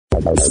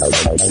Welcome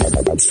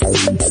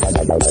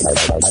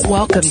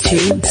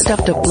to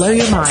Stuff to Blow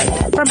Your Mind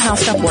from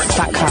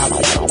HowStuffWorks.com.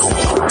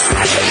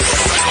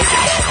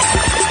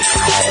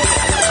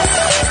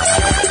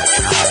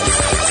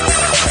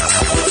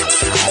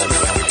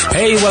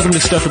 Hey, welcome to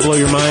Stuff to Blow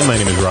Your Mind. My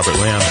name is Robert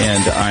Lamb.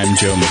 And I'm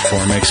Joe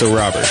McCormick. So,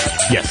 Robert.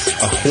 Yes.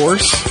 A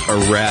horse, a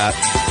rat,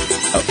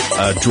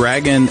 a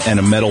dragon, and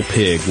a metal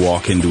pig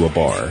walk into a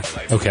bar.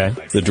 Okay.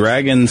 The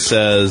dragon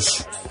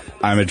says,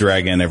 I'm a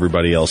dragon,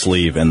 everybody else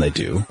leave, and they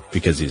do,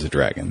 because he's a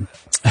dragon.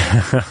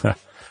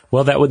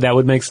 Well, that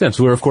would make sense.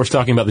 We're, of course,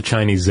 talking about the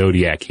Chinese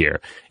Zodiac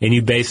here. And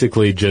you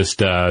basically just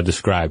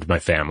described my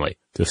family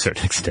to a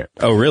certain extent.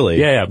 Oh, really?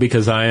 Yeah,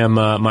 because I am,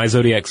 my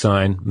Zodiac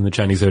sign in the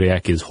Chinese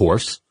Zodiac is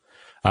horse.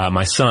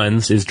 My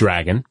son's is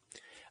dragon.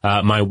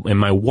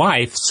 My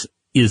wife's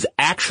is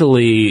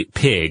actually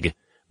pig,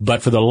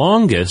 but for the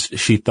longest,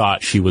 she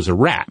thought she was a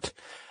rat.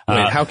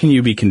 Wait, how can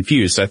you be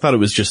confused? I thought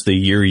it was just the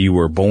year you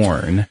were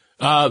born.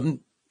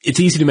 It's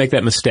easy to make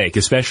that mistake,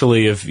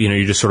 especially if,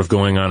 you're just sort of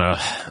going on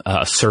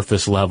a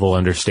surface level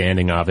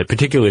understanding of it,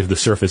 particularly if the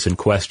surface in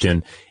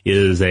question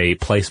is a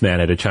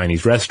placemat at a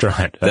Chinese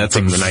restaurant from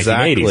the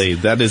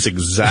 1980s. That is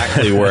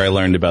exactly where I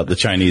learned about the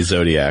Chinese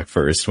Zodiac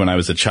first. When I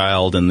was a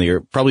child in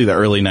probably the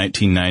early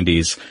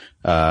 1990s,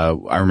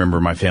 I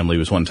remember my family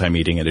was one time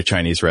eating at a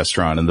Chinese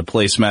restaurant, and the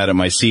placemat at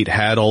my seat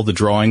had all the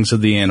drawings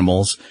of the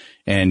animals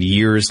and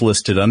years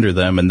listed under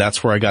them, and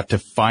that's where I got to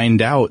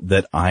find out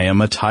that I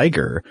am a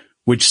tiger.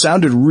 Which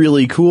sounded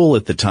really cool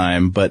at the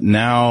time, but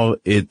now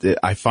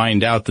I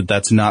find out that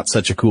that's not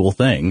such a cool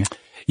thing.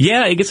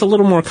 Yeah, it gets a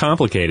little more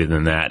complicated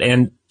than that.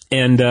 And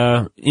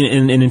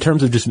in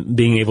terms of just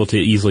being able to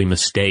easily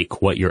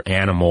mistake what your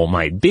animal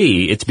might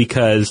be, it's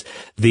because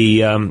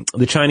the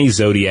Chinese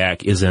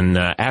Zodiac is an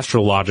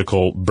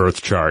astrological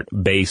birth chart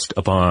based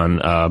upon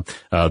the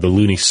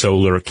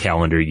lunisolar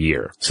calendar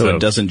year. So it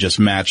doesn't just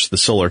match the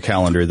solar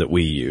calendar that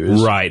we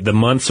use. Right. The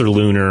months are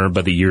lunar,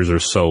 but the years are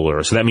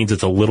solar. So that means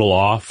it's a little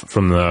off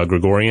from the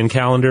Gregorian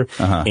calendar.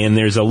 Uh-huh. And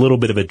there's a little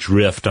bit of a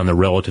drift on the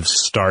relative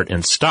start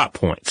and stop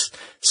points.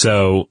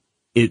 So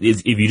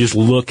if you just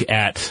look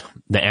at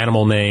the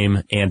animal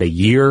name and a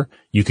year,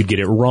 you could get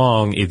it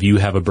wrong if you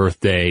have a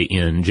birthday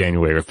in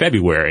January or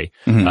February,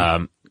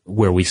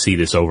 where we see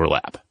this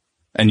overlap.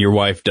 And your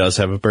wife does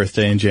have a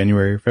birthday in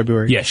January or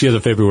February? Yeah, she has a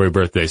February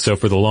birthday. So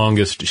for the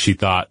longest, she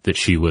thought that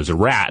she was a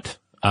rat,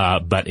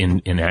 but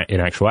in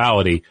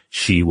actuality,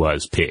 she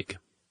was pig.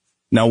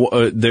 Now,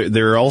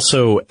 there are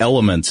also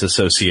elements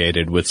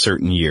associated with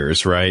certain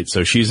years, right?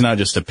 So she's not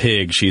just a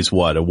pig, she's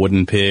what? A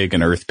wooden pig,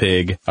 an earth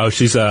pig? Oh,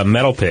 she's a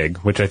metal pig,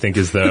 which I think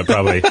is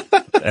probably,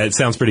 it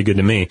sounds pretty good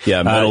to me.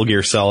 Yeah, Metal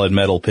Gear Solid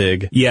metal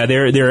pig. Yeah,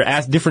 there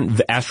are different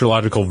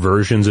astrological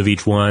versions of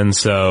each one.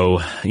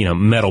 So,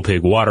 metal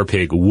pig, water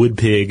pig, wood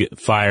pig,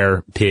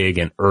 fire pig,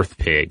 and earth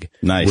pig.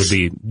 Nice. Would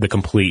be the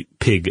complete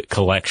pig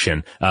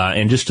collection.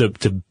 And just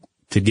to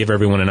give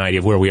everyone an idea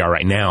of where we are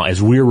right now,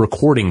 as we're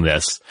recording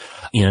this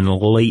in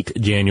late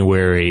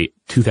January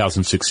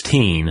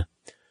 2016,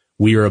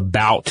 we are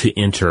about to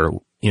enter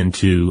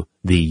into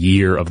the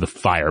year of the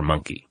fire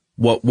monkey.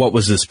 What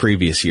was this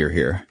previous year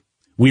here?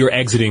 We are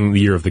exiting the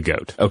year of the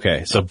goat.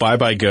 Okay, so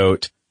bye-bye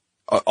goat.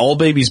 All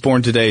babies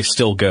born today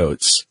still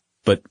goats,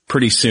 but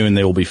pretty soon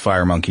they will be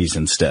fire monkeys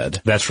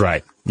instead. That's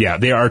right. Yeah,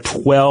 there are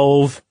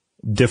 12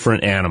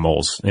 different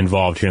animals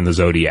involved here in the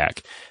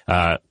Zodiac.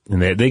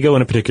 And they go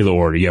in a particular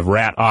order. You have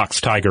rat, ox,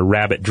 tiger,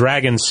 rabbit,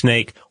 dragon,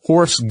 snake,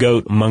 horse,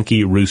 goat,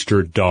 monkey,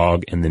 rooster,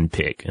 dog, and then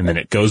pig. And then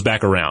it goes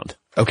back around.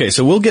 Okay,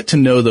 so we'll get to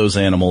know those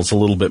animals a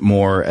little bit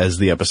more as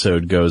the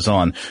episode goes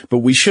on. But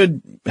we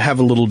should have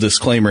a little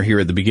disclaimer here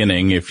at the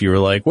beginning if you were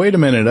like, wait a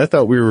minute, I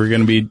thought we were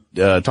going to be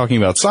talking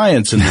about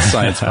science in this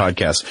science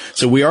podcast.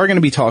 So we are going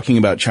to be talking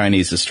about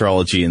Chinese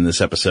astrology in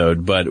this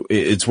episode, but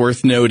it's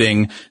worth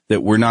noting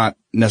that we're not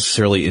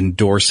necessarily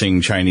endorsing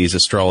Chinese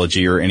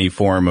astrology or any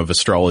form of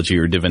astrology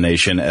or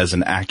divination as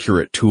an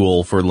accurate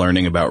tool for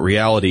learning about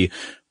reality,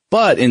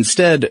 but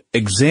instead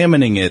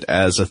examining it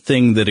as a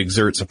thing that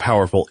exerts a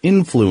powerful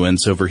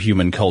influence over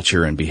human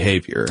culture and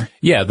behavior.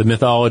 Yeah, the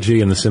mythology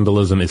and the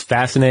symbolism is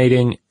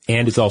fascinating,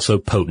 and it's also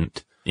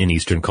potent in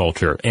Eastern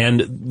culture.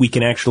 And we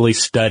can actually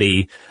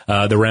study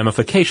the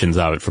ramifications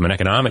of it from an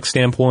economic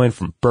standpoint,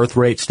 from birth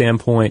rate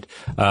standpoint.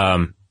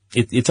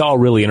 It's all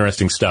really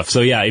interesting stuff.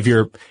 So yeah, if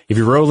you're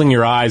rolling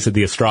your eyes at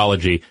the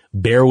astrology,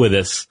 bear with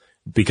us,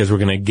 because we're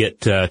going to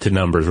get to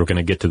numbers. We're going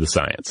to get to the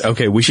science.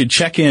 Okay, we should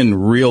check in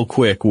real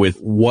quick with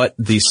what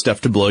these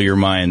Stuff to Blow Your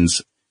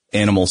Minds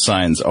animal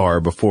signs are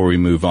before we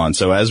move on.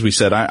 So as we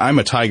said, I'm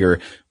a tiger,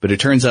 but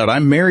it turns out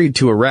I'm married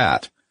to a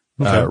rat.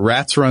 Okay.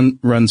 Rats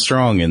run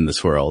strong in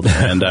this world,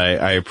 and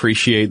I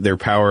appreciate their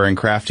power and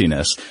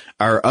craftiness.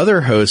 Our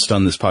other host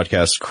on this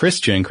podcast,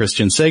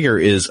 Christian Sager,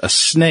 is a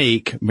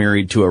snake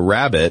married to a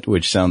rabbit,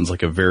 which sounds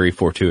like a very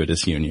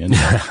fortuitous union.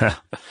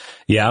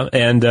 Yeah,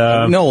 and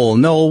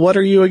Noel, what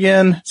are you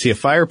again? Is he a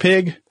fire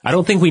pig? I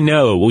don't think we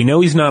know. We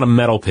know he's not a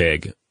metal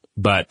pig.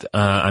 but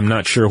I'm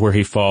not sure where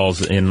he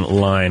falls in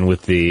line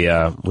with the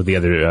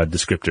other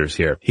descriptors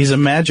here. He's a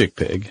magic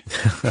pig.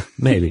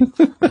 Maybe.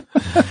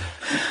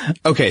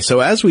 Okay, so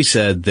as we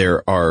said,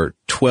 there are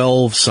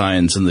 12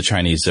 signs in the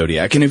Chinese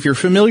zodiac, and if you're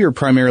familiar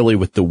primarily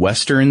with the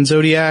Western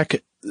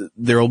zodiac,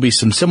 there will be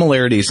some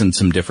similarities and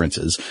some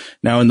differences.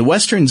 Now, in the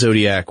Western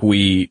zodiac,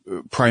 we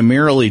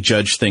primarily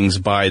judge things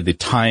by the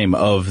time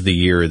of the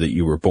year that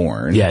you were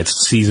born. Yeah,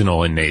 it's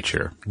seasonal in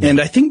nature.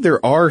 And I think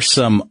there are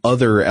some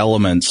other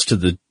elements to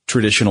the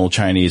traditional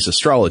Chinese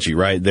astrology,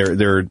 right?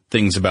 There are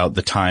things about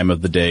the time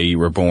of the day you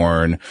were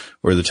born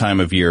or the time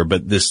of year,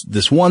 but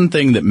this one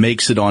thing that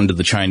makes it onto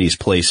the Chinese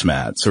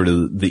placemat, sort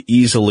of the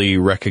easily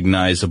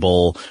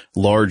recognizable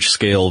large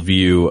scale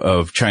view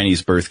of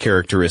Chinese birth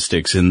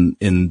characteristics in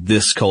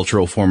this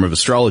cultural form of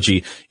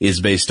astrology, is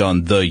based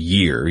on the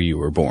year you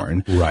were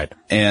born. Right.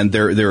 And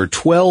there are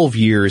 12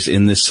 years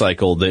in this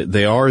cycle.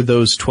 They are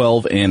those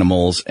 12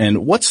 animals.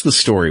 And what's the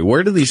story?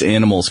 Where do these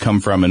animals come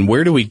from, and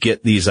where do we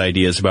get these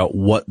ideas about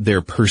what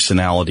their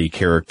personality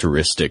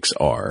characteristics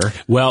are?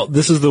 Well,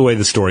 this is the way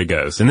the story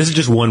goes. And this is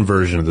just one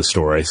version of the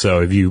story.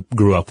 So if you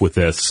grew up with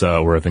this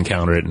or have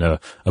encountered it in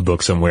a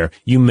book somewhere,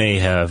 you may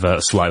have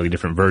a slightly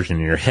different version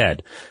in your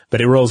head.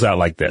 But it rolls out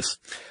like this.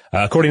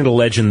 According to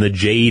legend, the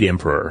Jade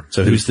Emperor.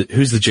 So who's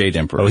the Jade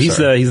Emperor? Oh, he's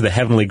the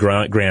heavenly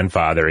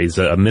grandfather. He's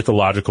a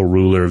mythological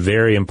ruler,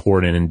 very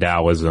important in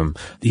Taoism.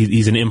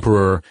 He's an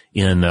emperor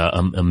in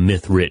a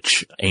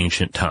myth-rich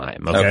ancient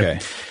time. Okay.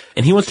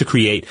 And he wants to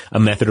create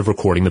a method of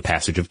recording the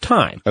passage of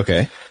time.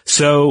 Okay.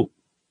 So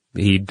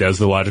he does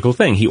the logical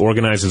thing. He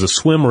organizes a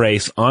swim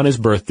race on his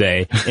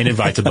birthday and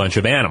invites a bunch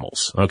of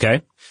animals.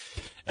 Okay.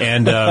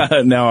 And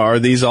now, are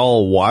these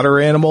all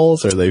water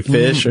animals? Are they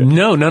fish?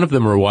 No, none of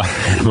them are water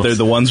animals. They're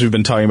the ones we've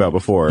been talking about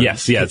before.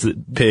 Yes.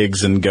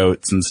 Pigs and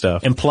goats and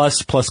stuff. And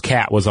plus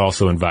cat was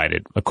also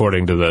invited,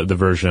 according to the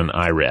version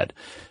I read.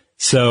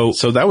 So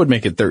that would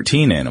make it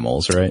 13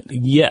 animals, right?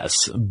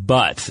 Yes,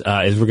 but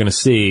as we're going to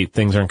see,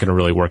 things aren't going to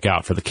really work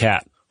out for the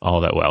cat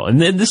all that well.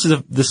 And then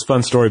this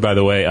fun story, by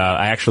the way.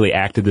 I actually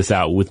acted this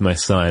out with my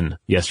son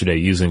yesterday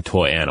using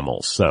toy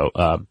animals. So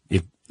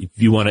if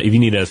you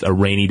need a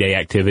rainy day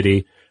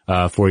activity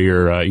for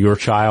your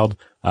child,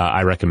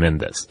 I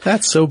recommend this.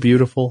 That's so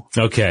beautiful.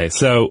 Okay,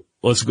 so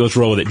let's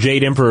roll with it.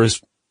 Jade Emperor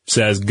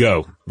says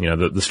go.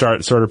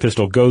 The starter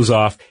pistol goes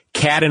off.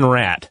 Cat and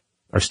rat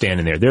are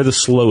standing there. They're the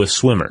slowest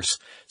swimmers.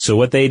 So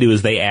what they do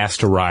is they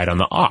ask to ride on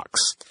the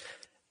ox.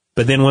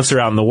 But then once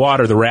they're out in the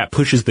water, the rat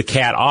pushes the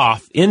cat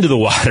off into the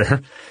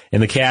water,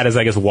 and the cat is,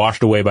 I guess,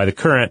 washed away by the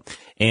current,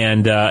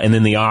 and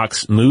then the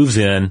ox moves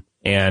in,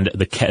 and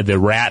the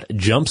rat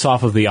jumps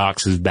off of the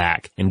ox's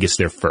back and gets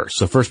there first.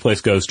 So first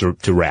place goes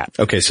to rat.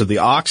 Okay, so the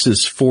ox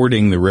is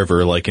fording the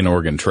river like an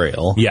Oregon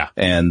Trail. Yeah.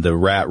 And the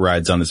rat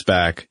rides on its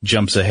back,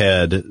 jumps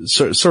ahead,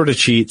 sort of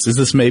cheats. Is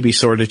this maybe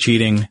sort of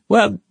cheating?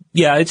 Well,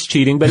 yeah, it's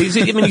cheating, but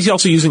he's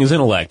also using his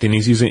intellect, and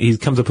he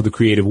comes up with a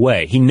creative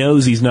way. He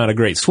knows he's not a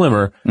great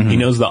swimmer. Mm-hmm. He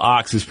knows the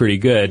ox is pretty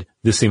good.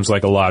 This seems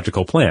like a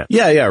logical plan.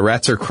 Yeah,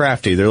 rats are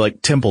crafty. They're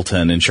like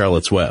Templeton in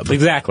Charlotte's Web.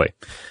 Exactly.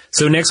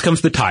 So next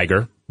comes the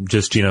tiger.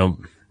 Just,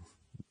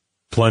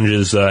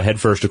 plunges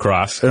headfirst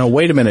across. No,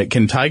 wait a minute.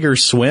 Can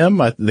tigers swim?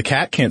 The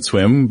cat can't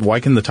swim.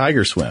 Why can the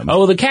tiger swim? Oh,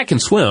 well, the cat can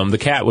swim. The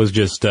cat was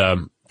just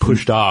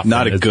pushed off.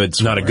 Not a good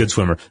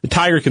swimmer. The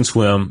tiger can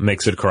swim,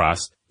 makes it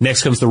across.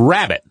 Next comes the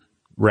rabbit.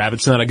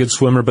 Rabbit's not a good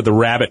swimmer, but the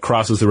rabbit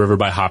crosses the river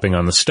by hopping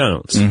on the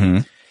stones.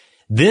 Mm-hmm.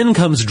 Then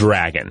comes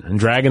dragon. And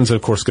dragon's,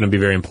 of course, going to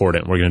be very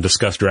important. We're going to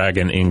discuss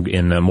dragon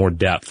in more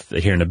depth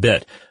here in a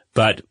bit.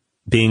 But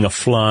being a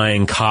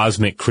flying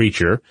cosmic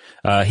creature,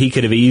 he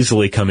could have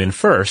easily come in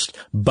first,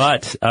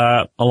 but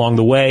along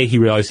the way he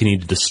realized he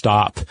needed to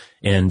stop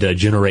and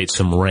generate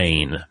some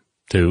rain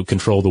to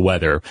control the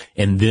weather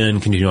and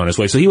then continue on his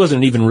way. So he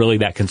wasn't even really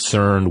that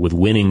concerned with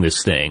winning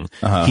this thing.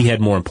 Uh-huh. He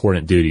had more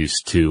important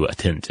duties to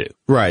attend to.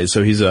 Right,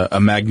 so he's a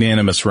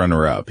magnanimous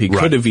runner-up. He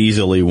could have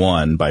easily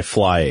won by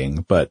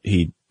flying, but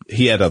he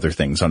had other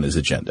things on his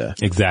agenda.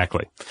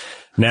 Exactly.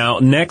 Now,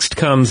 next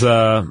comes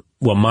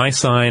my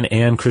sign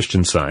and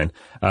Christian sign.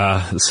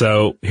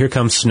 So here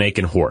comes snake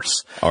and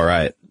horse. All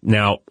right.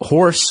 Now,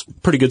 horse,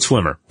 pretty good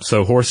swimmer.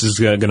 So horse is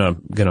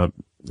gonna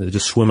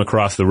just swim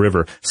across the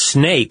river.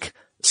 Snake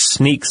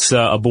sneaks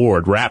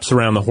aboard, wraps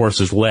around the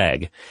horse's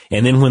leg,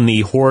 and then when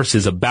the horse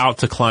is about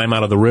to climb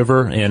out of the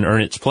river and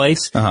earn its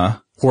place,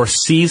 horse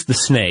sees the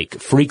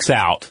snake, freaks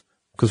out,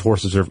 because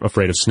horses are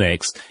afraid of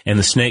snakes, and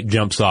the snake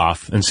jumps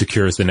off and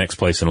secures the next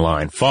place in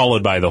line,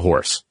 followed by the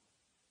horse.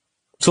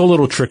 So a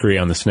little trickery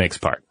on the snake's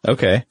part.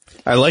 Okay.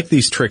 I like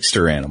these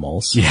trickster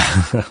animals.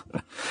 Yeah.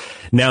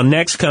 Now,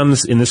 next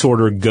comes, in this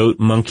order, goat,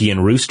 monkey,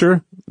 and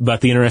rooster. But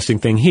the interesting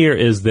thing here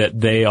is that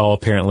they all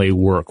apparently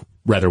work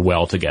rather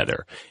well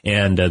together.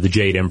 And the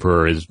Jade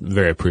Emperor is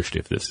very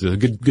appreciative of this. It's a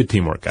good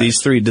teamwork, guys.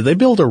 These three, did they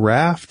build a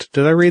raft?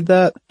 Did I read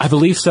that? I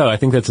believe so. I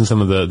think that's in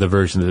some of the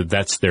versions.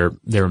 That's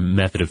their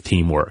method of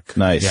teamwork.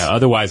 Nice. Yeah.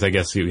 Otherwise, I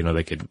guess,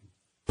 they could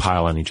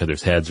pile on each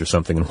other's heads or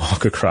something and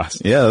walk across.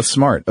 Yeah, that's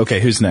smart. Okay,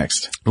 who's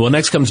next? Well,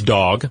 next comes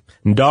Dog.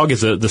 And Dog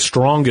is the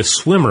strongest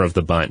swimmer of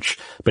the bunch,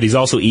 but he's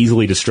also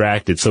easily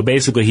distracted. So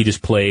basically he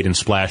just played and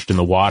splashed in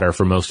the water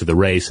for most of the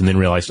race and then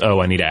realized,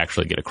 oh, I need to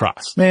actually get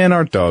across. Man,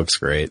 aren't dogs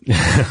great?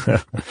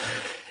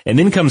 And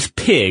then comes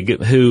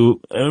Pig, who,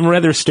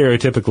 rather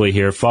stereotypically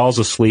here, falls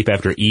asleep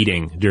after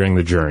eating during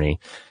the journey.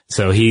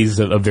 So he's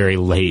a very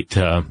late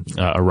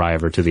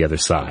arriver to the other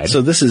side.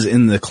 So this is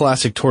in the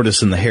classic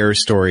tortoise and the hare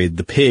story.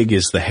 The pig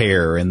is the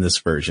hare in this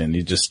version.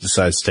 He just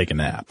decides to take a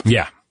nap.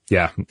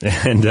 Yeah.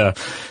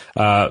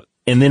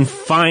 And then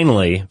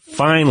finally,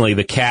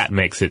 the cat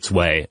makes its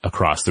way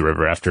across the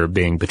river after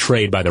being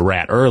betrayed by the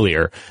rat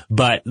earlier.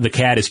 But the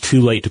cat is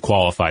too late to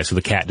qualify, so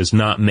the cat does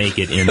not make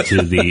it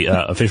into the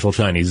official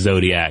Chinese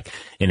Zodiac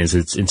and is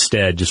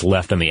instead just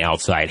left on the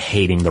outside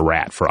hating the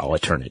rat for all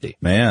eternity.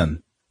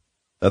 Man,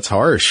 that's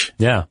harsh.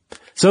 Yeah.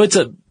 So it's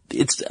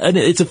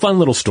a fun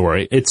little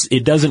story.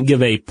 It doesn't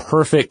give a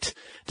perfect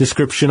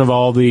description of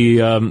all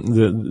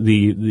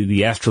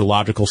the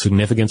astrological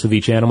significance of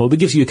each animal, but it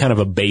gives you kind of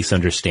a base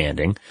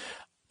understanding.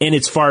 And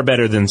it's far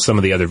better than some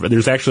of the other.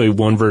 There's actually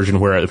one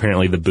version where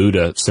apparently the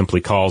Buddha simply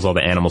calls all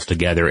the animals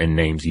together and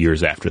names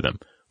years after them,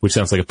 which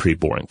sounds like a pretty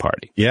boring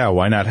party. Yeah,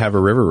 why not have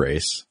a river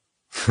race?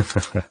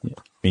 I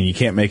mean, you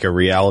can't make a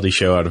reality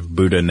show out of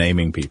Buddha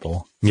naming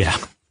people. Yeah.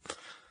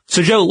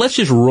 So Joe, let's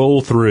just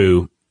roll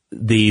through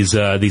these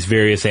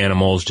various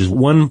animals just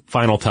one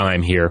final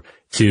time here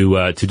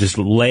to just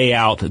lay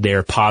out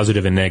their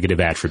positive and negative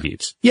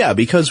attributes. Yeah,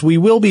 because we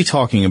will be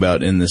talking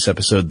about in this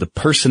episode the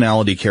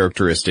personality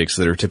characteristics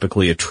that are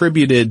typically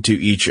attributed to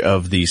each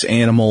of these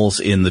animals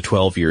in the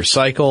 12-year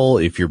cycle.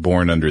 If you're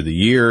born under the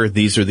year,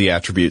 these are the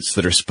attributes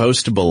that are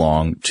supposed to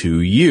belong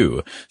to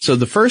you. So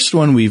the first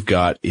one we've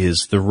got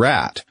is the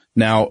rat.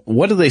 Now,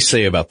 what do they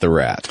say about the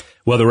rat?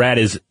 Well, the rat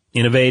is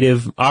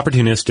innovative,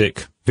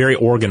 opportunistic, very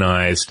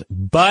organized,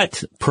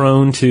 but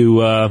prone to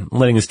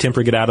letting his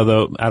temper get out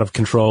of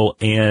control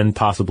and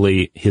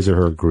possibly his or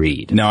her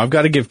greed. Now, I've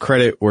got to give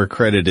credit where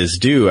credit is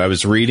due. I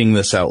was reading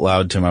this out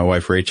loud to my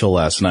wife Rachel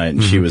last night,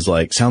 and she was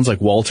like, "Sounds like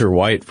Walter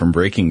White from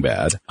Breaking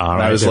Bad." All right,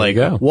 and I was like,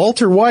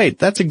 "Walter White,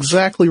 that's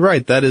exactly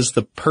right. That is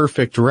the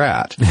perfect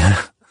rat."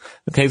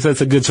 Okay, so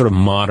that's a good sort of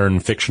modern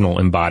fictional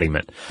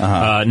embodiment.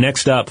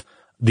 Next up,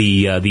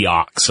 the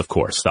ox, of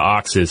course. The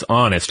ox is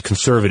honest,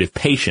 conservative,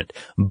 patient,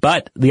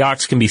 but the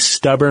ox can be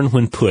stubborn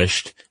when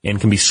pushed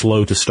and can be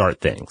slow to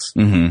start things.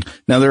 Mm-hmm.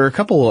 Now, there are a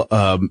couple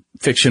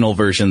fictional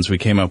versions we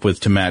came up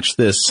with to match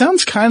this.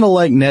 Sounds kind of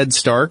like Ned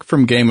Stark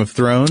from Game of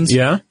Thrones.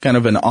 Yeah. Kind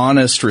of an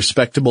honest,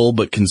 respectable,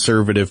 but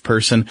conservative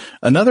person.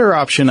 Another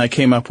option I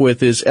came up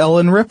with is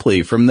Ellen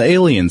Ripley from the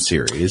Alien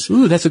series.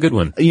 Ooh, that's a good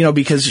one. You know,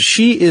 because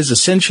she is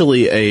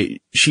essentially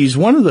she's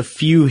one of the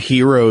few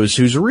heroes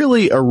who's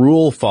really a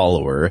rule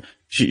follower.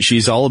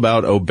 She's all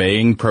about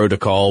obeying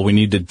protocol. We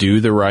need to do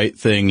the right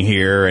thing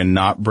here and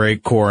not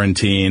break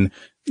quarantine.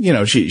 You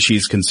know,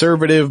 she's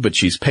conservative, but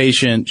she's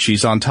patient.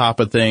 She's on top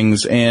of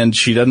things, and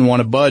she doesn't want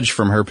to budge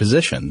from her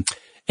position.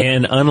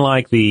 And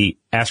unlike the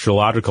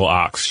astrological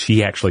ox,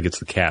 she actually gets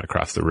the cat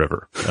across the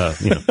river, so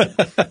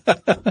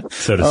to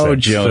say. Oh,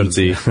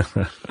 Jonesy.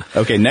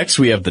 Okay, next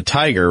we have the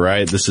tiger,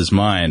 right? This is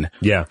mine.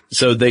 Yeah.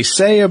 So they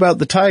say about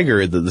the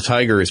tiger that the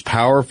tiger is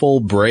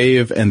powerful,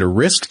 brave, and a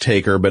risk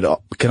taker,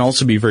 but can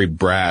also be very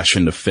brash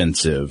and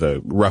offensive.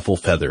 Ruffle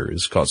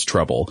feathers, cause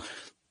trouble.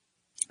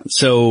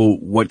 So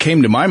what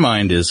came to my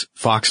mind is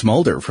Fox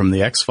Mulder from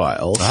the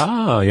X-Files.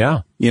 Ah,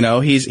 yeah. You know,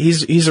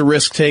 he's a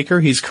risk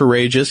taker. He's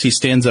courageous. He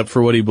stands up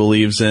for what he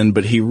believes in,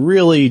 but he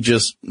really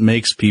just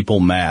makes people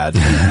mad.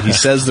 He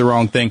says the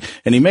wrong thing,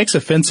 and he makes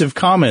offensive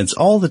comments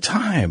all the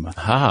time.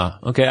 Ah,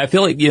 okay. I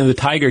feel like, the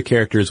tiger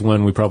character is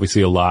one we probably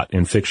see a lot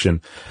in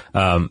fiction,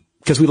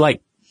 because we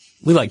like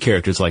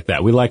characters like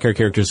that. We like our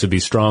characters to be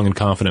strong and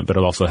confident, but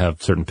also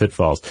have certain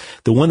pitfalls.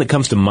 The one that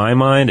comes to my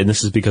mind, and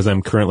this is because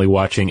I'm currently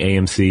watching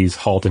AMC's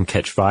 *Halt and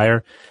Catch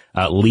Fire*,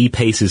 Lee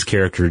Pace's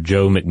character,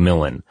 Joe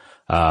McMillan.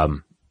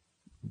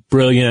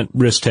 Brilliant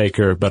risk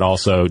taker, but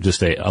also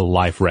just a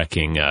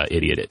life-wrecking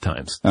idiot at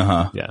times.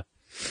 Yeah.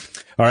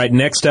 All right,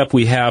 next up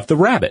we have the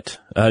rabbit.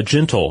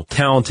 Gentle,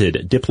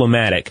 talented,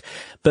 diplomatic,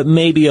 but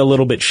maybe a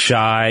little bit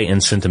shy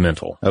and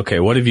sentimental. Okay,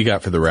 what have you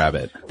got for the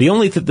rabbit? The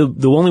only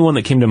one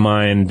that came to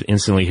mind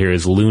instantly here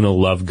is Luna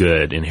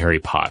Lovegood in Harry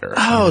Potter.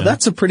 Oh,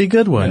 that's a pretty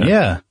good one,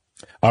 yeah.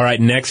 All right,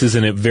 next is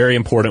a very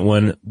important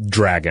one,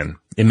 dragon.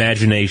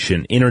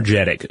 Imagination,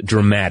 energetic,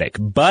 dramatic,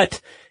 but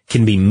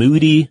can be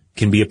moody,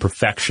 can be a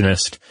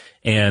perfectionist,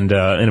 and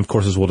of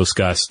course, as we'll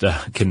discuss,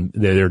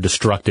 there are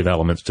destructive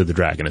elements to the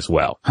dragon as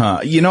well.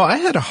 You know, I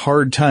had a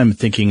hard time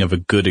thinking of a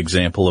good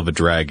example of a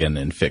dragon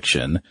in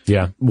fiction.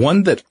 Yeah.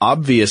 One that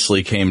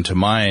obviously came to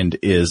mind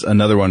is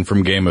another one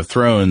from Game of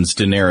Thrones,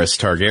 Daenerys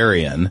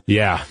Targaryen.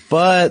 Yeah.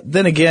 But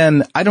then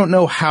again, I don't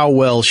know how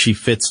well she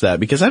fits that,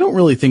 because I don't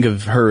really think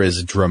of her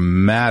as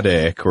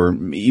dramatic or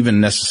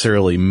even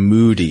necessarily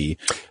moody.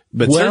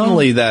 But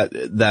certainly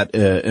that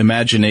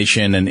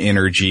imagination and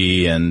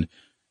energy, and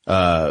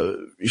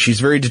she's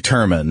very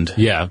determined.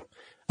 Yeah.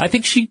 I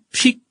think she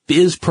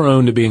is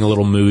prone to being a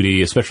little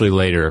moody, especially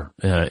later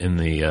in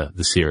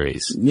the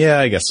series. Yeah,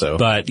 I guess so.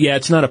 But yeah,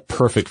 it's not a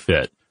perfect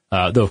fit.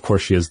 Though of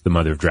course she is the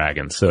mother of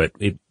dragons, so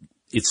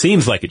it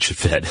seems like it should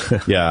fit.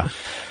 Yeah.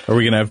 Are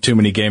we going to have too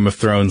many Game of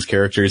Thrones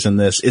characters in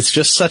this? It's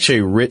just such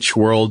a rich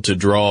world to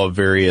draw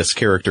various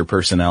character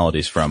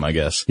personalities from, I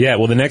guess. Yeah,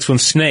 well, the next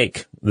one's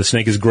Snake. The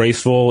snake is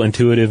graceful,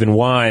 intuitive, and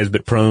wise,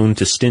 but prone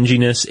to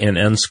stinginess and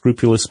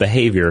unscrupulous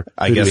behavior.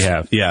 Who do we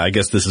have? Yeah, I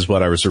guess this is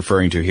what I was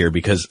referring to here,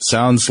 because it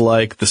sounds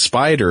like the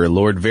spider,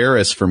 Lord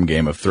Varys from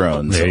Game of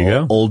Thrones. There you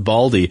go. Old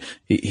Baldy.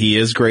 He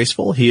is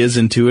graceful, he is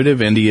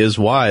intuitive, and he is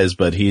wise,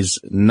 but he's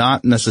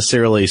not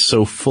necessarily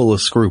so full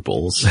of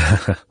scruples.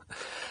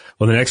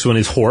 Well, the next one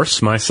is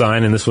Horse, my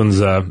sign, and this one's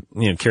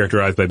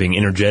characterized by being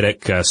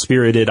energetic,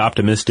 spirited,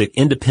 optimistic,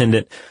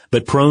 independent,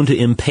 but prone to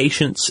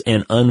impatience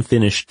and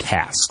unfinished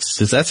tasks.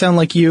 Does that sound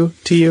like to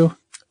you?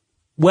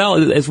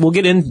 Well, as we'll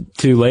get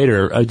into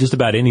later, just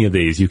about any of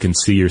these, you can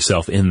see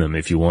yourself in them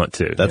if you want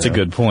to. That's a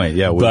good point.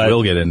 Yeah,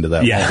 we'll get into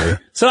that. Yeah.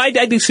 So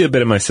I do see a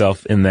bit of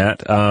myself in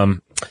that.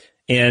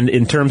 And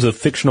in terms of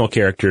fictional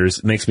characters,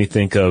 it makes me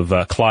think of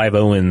Clive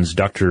Owen's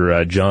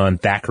Dr. John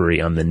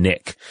Thackeray on The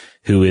Nick,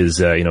 who is,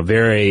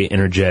 very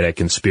energetic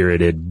and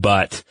spirited,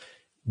 but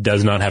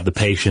does not have the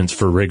patience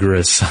for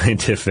rigorous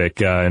scientific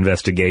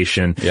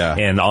investigation. Yeah.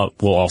 And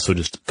will also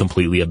just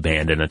completely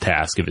abandon a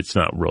task if it's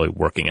not really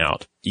working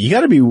out. You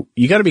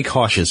gotta be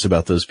cautious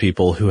about those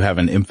people who have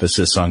an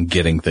emphasis on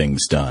getting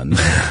things done.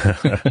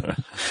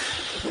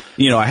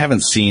 I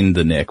haven't seen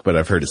The Nick, but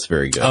I've heard it's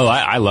very good. Oh,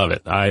 I love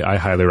it. I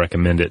highly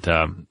recommend it.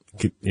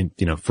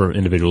 For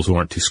individuals who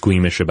aren't too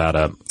squeamish about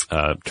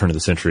a turn of the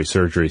century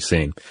surgery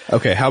scene.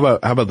 Okay, how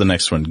about the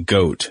next one?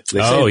 Goat.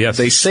 Yes.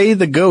 They say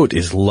the goat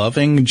is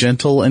loving,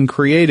 gentle, and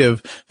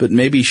creative, but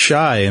maybe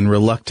shy and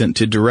reluctant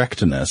to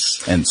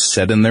directness and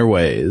set in their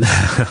ways.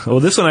 Well,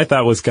 this one I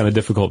thought was kind of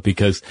difficult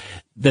because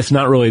that's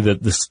not really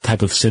this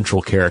type of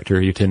central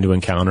character you tend to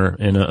encounter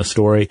in a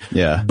story.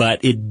 Yeah.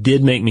 But it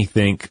did make me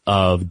think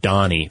of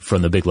Donnie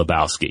from The Big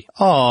Lebowski.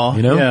 Oh,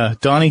 yeah.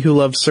 Donnie who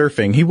loved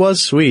surfing. He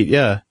was sweet,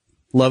 yeah.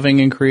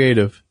 Loving and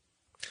creative.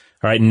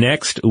 All right,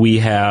 next we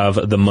have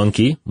the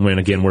monkey. When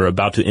again, we're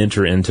about to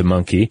enter into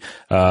monkey.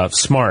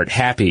 Smart,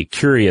 happy,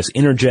 curious,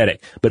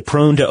 energetic, but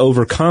prone to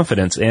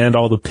overconfidence and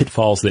all the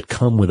pitfalls that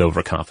come with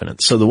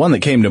overconfidence. So the one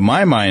that came to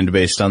my mind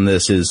based on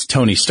this is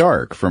Tony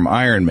Stark from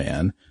Iron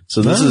Man.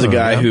 So this is a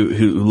guy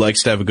who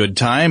likes to have a good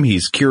time.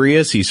 He's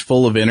curious. He's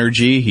full of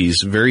energy.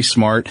 He's very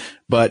smart,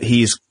 but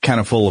he's kind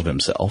of full of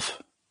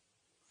himself.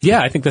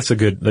 Yeah, I think that's a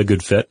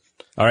good fit.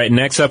 All right,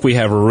 next up we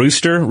have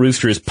Rooster.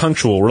 Rooster is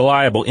punctual,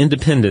 reliable,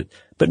 independent,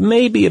 but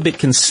maybe a bit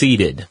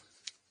conceited.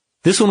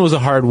 This one was a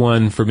hard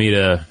one for me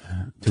to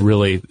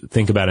really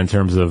think about in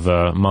terms of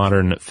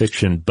modern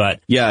fiction,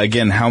 but yeah,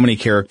 again, how many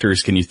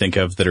characters can you think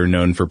of that are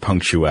known for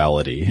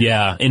punctuality?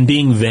 Yeah, and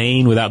being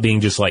vain without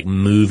being just like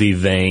movie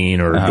vain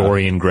or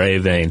Dorian Gray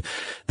vain.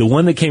 The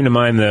one that came to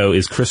mind though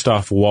is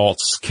Christoph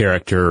Waltz's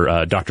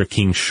character, Dr.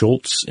 King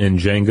Schultz in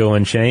Django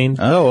Unchained.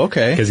 Oh,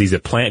 okay. Because he's a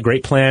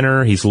great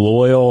planner, he's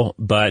loyal,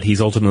 but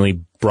he's ultimately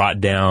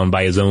brought down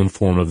by his own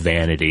form of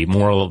vanity,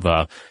 more of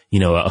a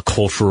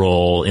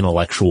cultural,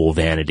 intellectual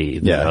vanity,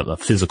 a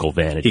physical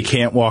vanity. He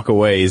can't walk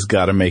away. He's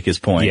got to make his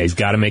point. Yeah, he's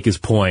got to make his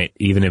point,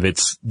 even if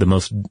it's the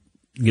most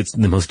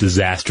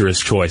disastrous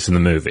choice in the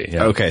movie.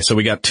 Yeah. Okay, so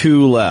we got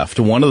two left.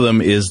 One of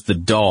them is the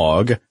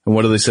dog. And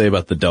what do they say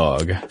about the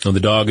dog? So the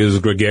dog is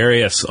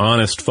gregarious,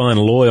 honest, fun,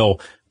 loyal,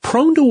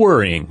 prone to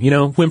worrying,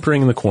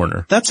 whimpering in the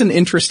corner. That's an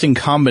interesting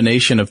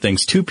combination of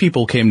things. Two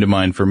people came to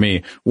mind for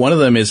me. One of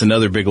them is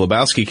another Big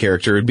Lebowski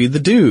character. It'd be the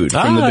dude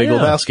from the Big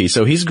Lebowski.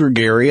 So he's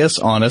gregarious,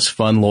 honest,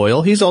 fun,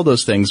 loyal. He's all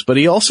those things, but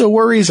he also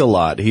worries a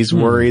lot. He's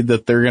worried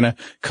that they're going to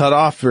cut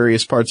off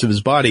various parts of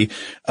his body.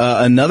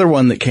 Another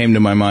one that came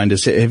to my mind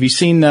is, have you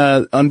seen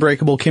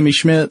Unbreakable Kimmy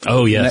Schmidt?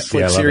 Oh, yes.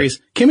 Netflix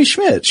series. Kimmy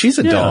Schmidt, she's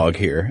a dog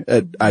here.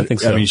 I think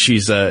so. I mean,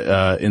 she's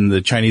in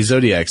the Chinese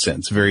Zodiac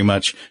sense, very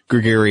much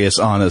gregarious,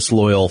 honest,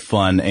 loyal,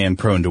 fun, and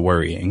prone to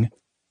worrying.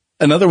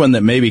 Another one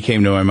that maybe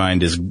came to my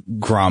mind is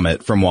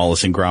Gromit from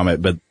Wallace and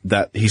Gromit, but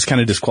that he's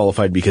kind of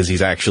disqualified because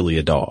he's actually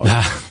a dog.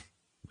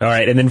 All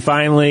right, and then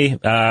finally,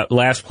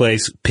 last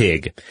place,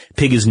 Pig.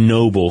 Pig is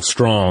noble,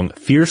 strong,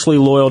 fiercely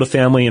loyal to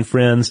family and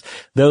friends,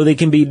 though they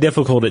can be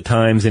difficult at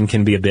times and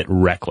can be a bit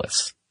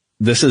reckless.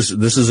 This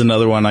is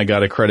another one I got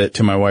to credit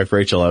to my wife,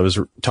 Rachel. I was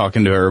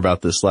talking to her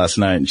about this last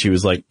night, and she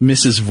was like,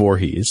 Mrs.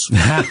 Voorhees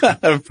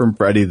from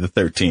Friday the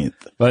 13th.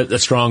 But a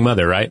strong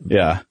mother, right?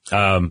 Yeah.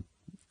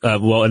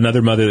 Well,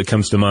 another mother that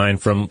comes to mind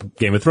from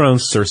Game of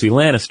Thrones, Cersei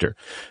Lannister,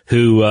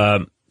 who,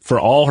 for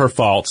all her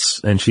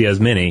faults, and she has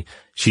many,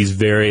 she's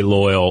very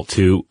loyal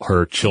to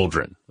her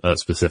children.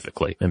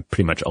 Specifically, and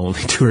pretty much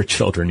only to her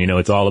children.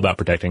 It's all about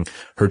protecting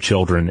her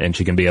children, and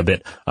she can be a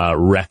bit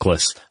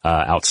reckless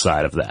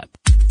outside of that.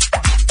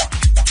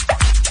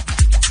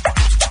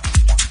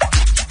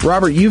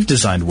 Robert, you've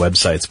designed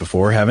websites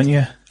before, haven't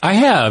you? I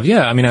have,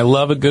 yeah. I mean, I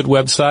love a good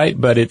website,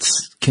 but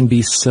can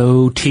be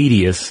so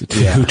tedious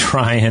to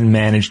try and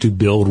manage to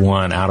build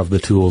one out of the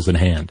tools in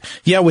hand.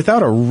 Yeah,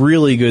 without a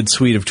really good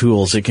suite of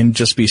tools, it can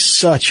just be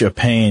such a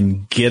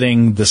pain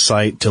getting the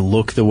site to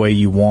look the way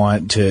you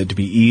want, to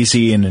be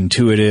easy and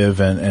intuitive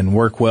and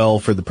work well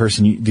for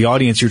the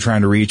audience you're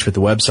trying to reach with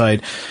the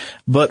website.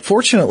 But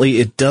fortunately,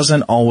 it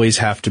doesn't always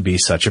have to be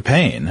such a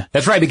pain.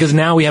 That's right, because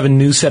now we have a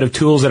new set of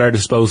tools at our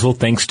disposal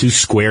thanks to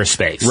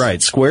Squarespace. Right.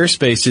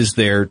 Squarespace is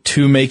there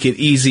to make it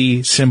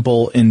easy,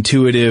 simple,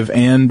 intuitive,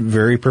 and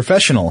very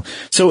professional.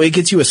 So it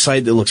gets you a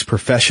site that looks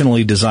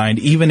professionally designed,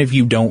 even if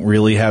you don't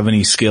really have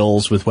any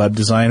skills with web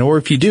design, or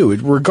if you do,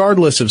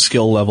 regardless of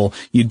skill level,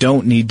 you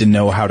don't need to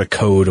know how to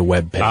code a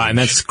web page. And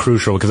that's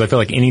crucial, because I feel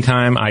like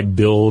anytime I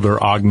build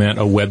or augment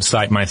a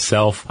website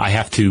myself, I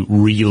have to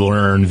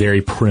relearn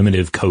very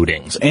primitive coding.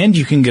 And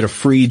you can get a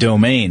free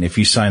domain if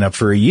you sign up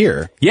for a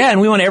year. Yeah,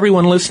 and we want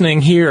everyone listening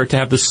here to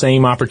have the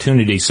same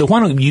opportunity. So why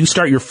don't you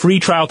start your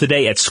free trial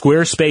today at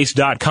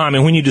squarespace.com,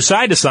 and when you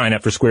decide to sign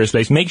up for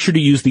Squarespace, make sure to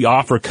use the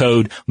offer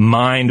code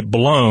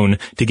MINDBLOWN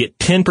to get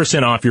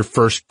 10% off your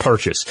first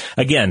purchase.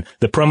 Again,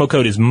 the promo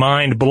code is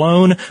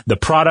MINDBLOWN. The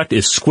product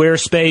is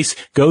Squarespace.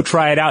 Go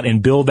try it out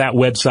and build that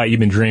website you've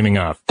been dreaming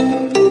of.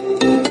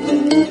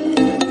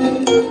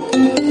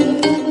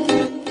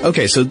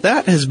 Okay, so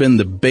that has been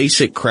the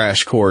basic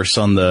crash course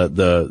on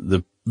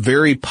the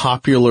very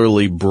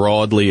popularly,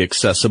 broadly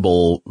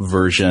accessible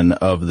version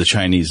of the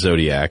Chinese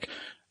Zodiac.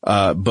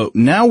 But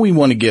now we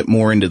want to get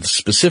more into the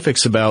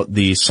specifics about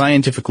the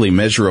scientifically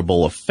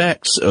measurable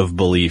effects of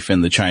belief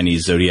in the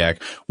Chinese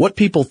Zodiac, what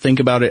people think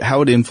about it,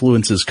 how it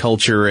influences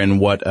culture, and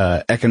what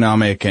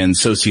economic and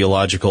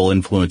sociological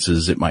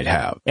influences it might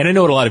have. And I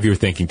know what a lot of you are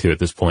thinking too at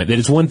this point, that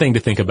it's one thing to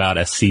think about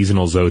a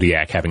seasonal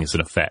zodiac having as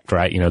an effect,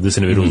 right? You know, this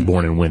individual was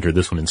born in winter,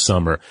 this one in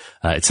summer,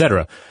 et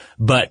cetera.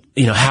 But,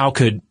 you know, how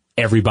could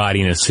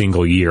everybody in a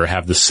single year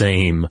have the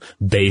same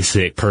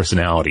basic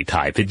personality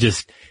type?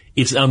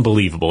 It's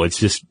unbelievable. It's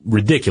just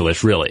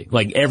ridiculous, really.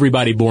 Like,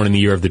 everybody born in the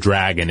year of the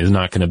dragon is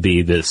not going to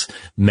be this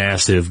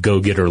massive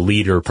go-getter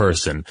leader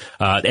person.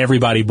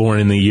 Everybody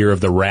born in the year of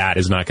the rat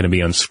is not going to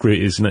be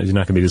is not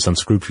going to be this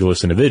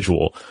unscrupulous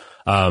individual.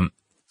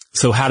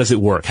 So how does it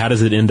work? How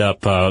does it end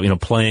up,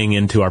 playing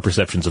into our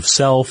perceptions of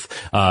self,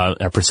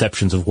 our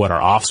perceptions of what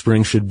our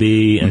offspring should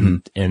be,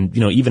 and,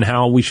 even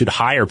how we should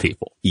hire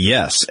people?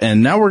 Yes.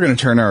 And now we're going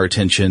to turn our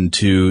attention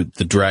to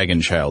the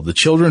dragon child, the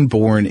children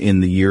born in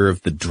the year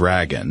of the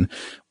dragon.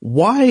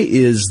 Why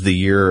is the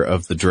year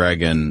of the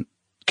dragon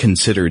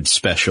considered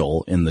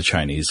special in the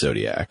Chinese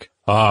Zodiac?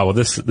 Well,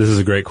 this is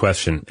a great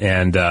question.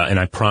 And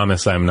I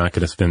promise I'm not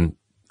going to spend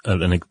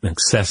an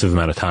excessive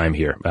amount of time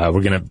here. We're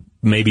going to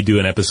maybe do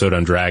an episode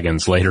on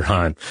dragons later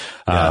on.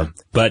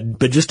 But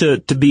just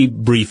to be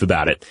brief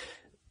about it,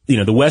 you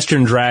know, the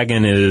Western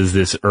dragon is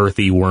this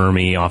earthy,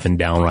 wormy, often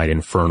downright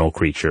infernal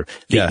creature.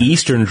 The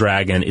Eastern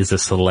dragon is a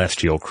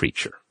celestial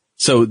creature.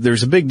 So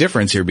there's a big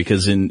difference here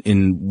because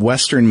in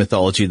Western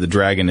mythology, the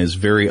dragon is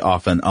very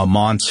often a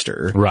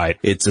monster. Right.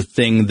 It's a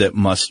thing that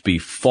must be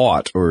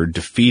fought or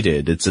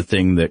defeated. It's a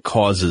thing that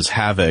causes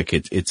havoc.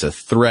 It's a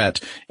threat,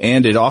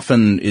 and it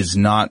often is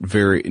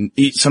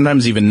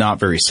sometimes even not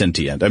very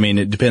sentient. I mean,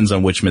 it depends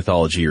on which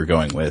mythology you're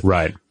going with.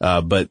 Right.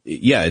 But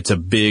yeah, it's a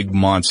big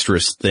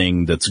monstrous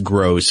thing that's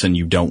gross and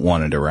you don't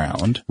want it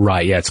around.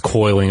 Right. Yeah. It's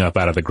coiling up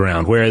out of the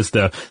ground. Whereas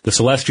the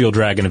celestial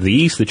dragon of the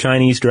East, the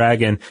Chinese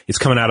dragon, is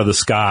coming out of the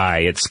sky.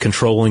 It's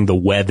controlling the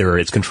weather.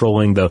 It's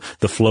controlling the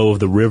flow of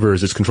the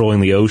rivers. It's controlling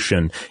the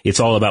ocean.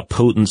 It's all about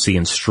potency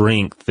and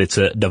strength. It's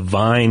a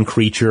divine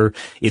creature.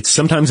 It's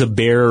sometimes a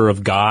bearer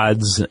of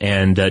gods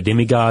and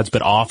demigods,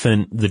 but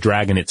often the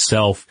dragon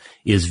itself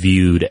is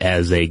viewed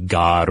as a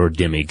god or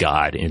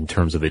demigod in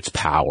terms of its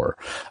power.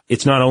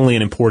 It's not only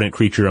an important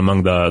creature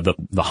among the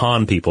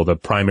Han people, the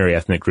primary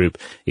ethnic group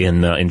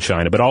in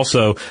China, but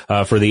also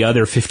for the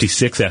other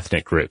 56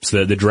 ethnic groups.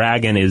 The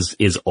dragon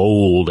is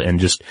old and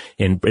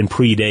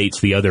predates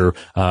the other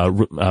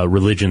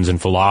religions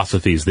and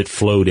philosophies that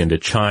flowed into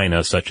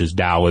China, such as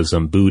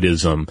Taoism,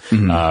 Buddhism,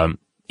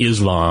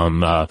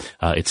 Islam,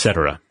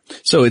 etc.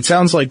 So it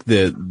sounds like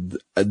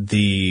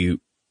the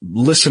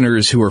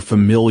listeners who are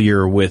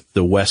familiar with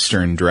the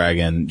Western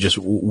dragon,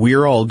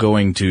 we're all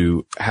going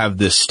to have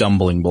this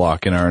stumbling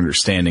block in our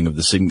understanding of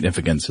the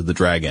significance of the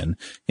dragon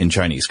in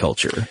Chinese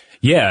culture.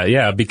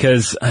 Yeah,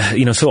 because,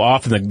 so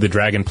often the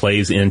dragon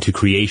plays into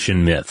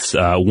creation myths.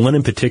 One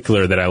in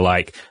particular that I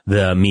like,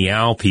 the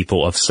Miao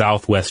people of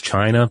southwest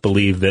China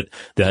believe that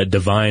the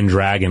divine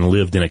dragon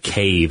lived in a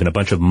cave and a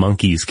bunch of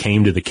monkeys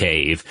came to the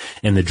cave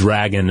and the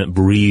dragon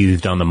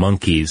breathed on the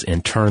monkeys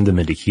and turned them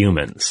into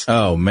humans.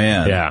 Oh,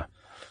 man. Yeah.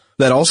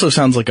 That also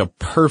sounds like a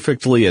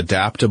perfectly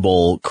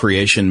adaptable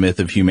creation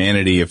myth of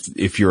humanity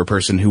if you're a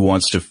person who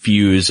wants to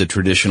fuse a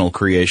traditional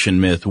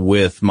creation myth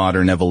with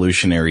modern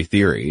evolutionary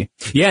theory.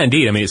 Yeah,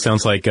 indeed. I mean, it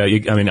sounds like,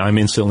 I'm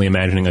instantly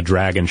imagining a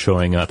dragon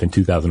showing up in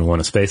 2001: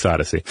 A Space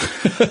Odyssey.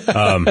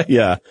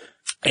 Yeah.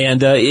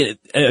 And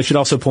I should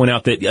also point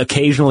out that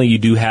occasionally you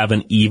do have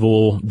an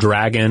evil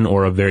dragon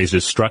or a very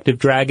destructive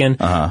dragon,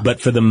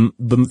 but for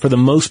the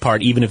most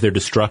part, even if they're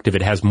destructive,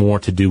 it has more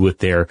to do with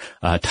their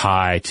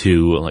tie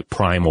to like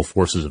primal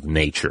forces of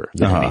nature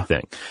than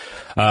anything.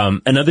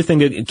 Another thing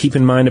to keep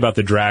in mind about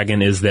the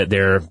dragon is that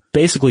there are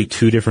basically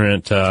two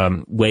different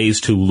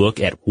ways to look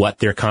at what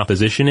their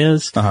composition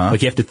is.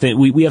 Like you have to think,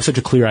 we have such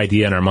a clear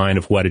idea in our mind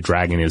of what a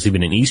dragon is,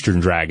 even an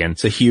Eastern dragon.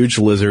 It's a huge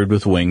lizard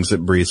with wings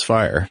that breathes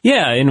fire.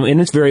 Yeah, and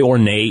it's very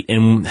ornate,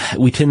 and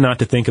we tend not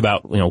to think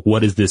about,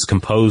 what is this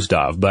composed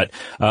of. But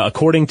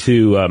according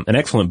to an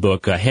excellent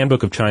book, a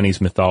Handbook of Chinese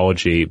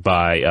Mythology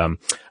by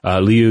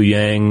Liu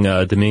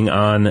Yang, Deming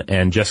An,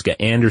 and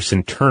Jessica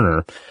Anderson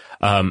Turner,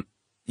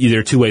 there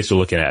are two ways to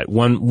look at it.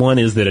 One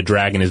is that a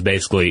dragon is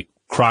basically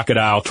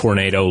crocodile,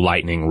 tornado,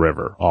 lightning,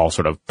 river, all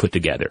sort of put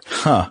together.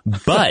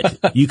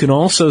 But you can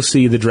also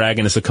see the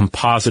dragon as a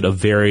composite of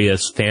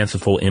various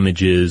fanciful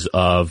images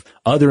of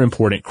other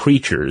important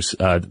creatures,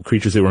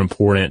 creatures that were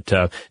important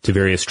to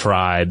various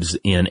tribes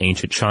in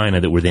ancient China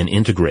that were then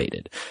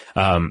integrated.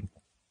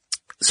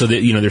 So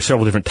that, there's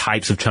several different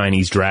types of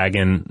Chinese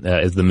dragon,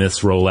 as the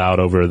myths roll out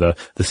over the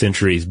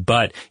centuries,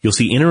 but you'll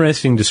see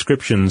interesting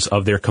descriptions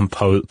of their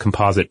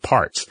composite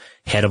parts.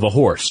 Head of a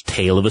horse,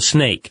 tail of a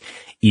snake,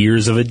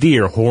 ears of a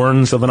deer,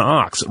 horns of an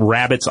ox,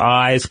 rabbit's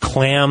eyes,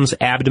 clams,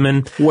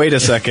 abdomen. Wait a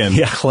second.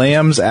 Yeah.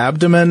 Clam's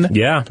abdomen?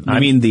 Yeah. I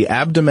mean the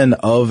abdomen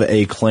of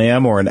a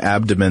clam or an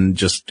abdomen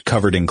just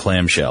covered in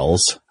clam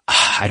shells?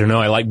 I don't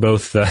know. I like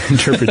both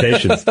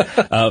interpretations.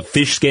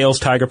 Fish scales,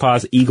 tiger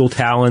paws, eagle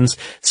talons.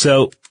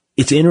 So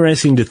it's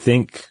interesting to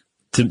think,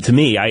 to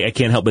me, I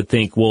can't help but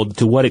think, well,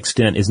 to what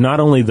extent is not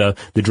only the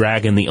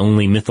dragon the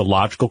only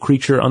mythological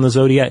creature on the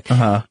Zodiac,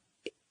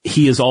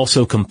 he is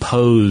also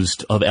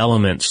composed of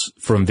elements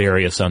from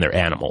various other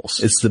animals.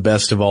 It's the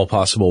best of all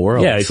possible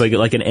worlds. Yeah, it's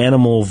like an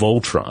animal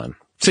Voltron.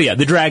 So yeah,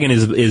 the dragon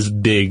is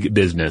big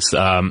business.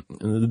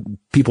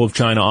 People of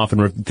China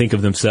often think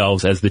of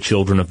themselves as the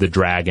children of the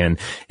dragon.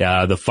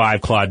 The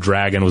five-clawed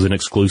dragon was an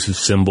exclusive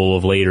symbol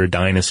of later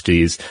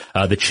dynasties.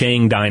 The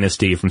Qing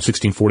dynasty from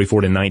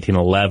 1644 to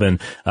 1911,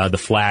 the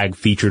flag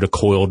featured a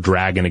coiled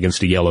dragon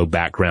against a yellow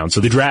background. So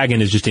the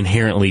dragon is just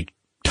inherently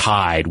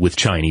tied with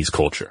Chinese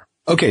culture.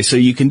 Okay, so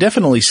you can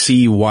definitely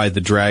see why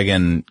the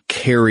dragon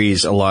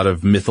carries a lot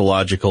of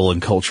mythological and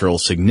cultural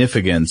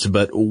significance,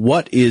 but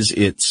what is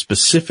it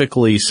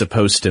specifically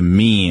supposed to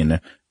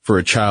mean for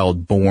a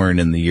child born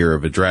in the year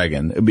of a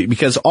dragon?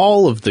 Because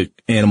all of the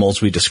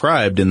animals we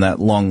described in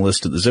that long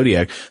list of the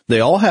Zodiac, they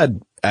all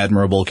had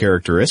admirable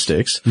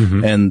characteristics,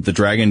 and the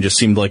dragon just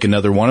seemed like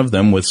another one of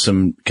them with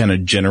some kind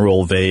of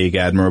general, vague,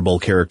 admirable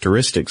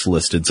characteristics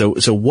listed.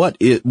 So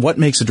what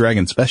makes a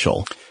dragon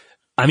special?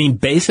 I mean,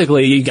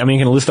 basically, you can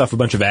list off a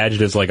bunch of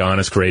adjectives like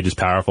honest, courageous,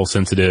 powerful,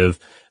 sensitive,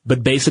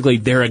 but basically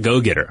they're a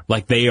go-getter.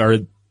 Like they're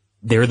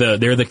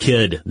the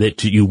kid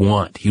that you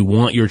want. You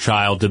want your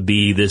child to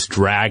be this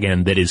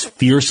dragon that is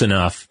fierce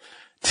enough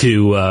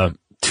to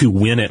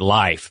win at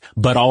life,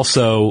 but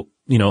also,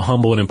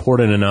 humble and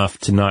important enough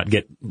to not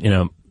get,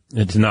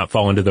 to not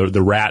fall into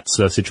the rat's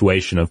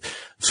situation of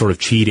sort of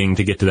cheating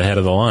to get to the head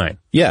of the line.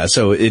 Yeah.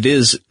 So it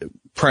is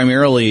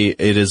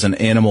an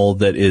animal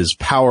that is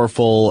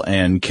powerful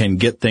and can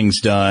get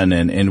things done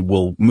and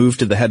will move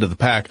to the head of the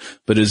pack,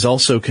 but is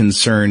also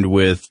concerned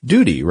with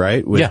duty,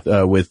 right?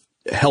 With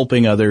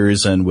helping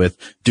others and with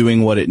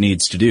doing what it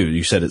needs to do.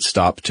 You said it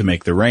stopped to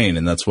make the rain,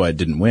 and that's why it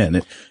didn't win.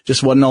 It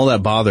just wasn't all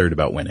that bothered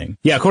about winning.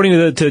 Yeah,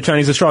 according to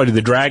Chinese astrology,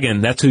 the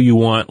dragon, that's who you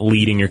want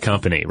leading your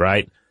company,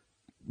 right?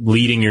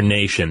 Leading your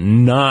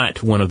nation,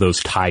 not one of those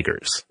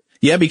tigers.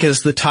 Yeah, because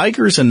the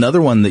tiger's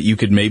another one that you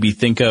could maybe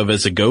think of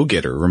as a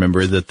go-getter.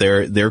 Remember that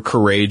they're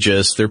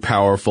courageous, they're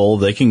powerful,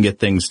 they can get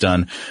things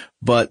done.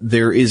 But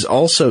there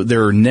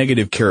are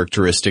negative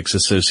characteristics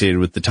associated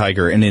with the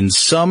tiger. And in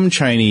some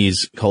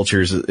Chinese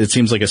cultures, it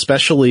seems like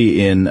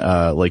especially in,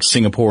 like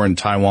Singapore and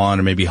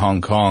Taiwan or maybe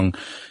Hong Kong,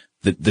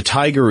 the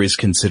tiger is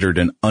considered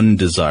an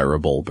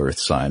undesirable birth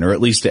sign, or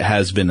at least it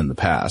has been in the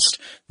past.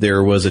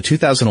 There was a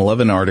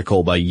 2011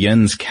 article by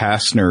Jens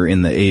Kastner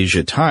in the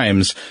Asia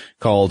Times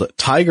called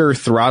Tiger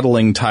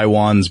Throttling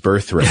Taiwan's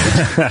Birth Rate.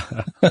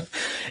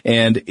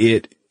 And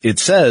it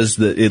says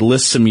that it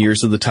lists some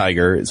years of the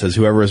tiger. It says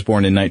whoever was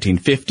born in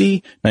 1950,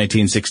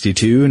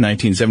 1962,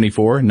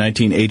 1974,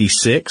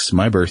 1986,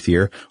 my birth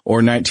year, or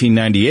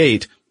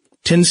 1998,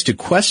 tends to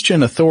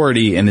question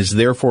authority and is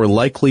therefore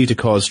likely to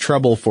cause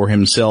trouble for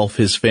himself,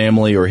 his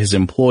family, or his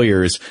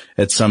employers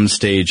at some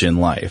stage in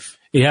life.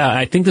 Yeah,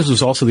 I think this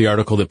was also the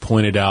article that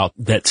pointed out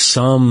that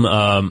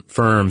some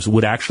firms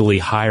would actually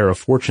hire a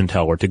fortune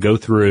teller to go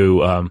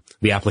through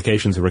the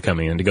applications that were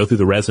coming in, to go through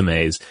the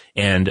resumes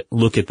and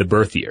look at the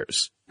birth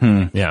years.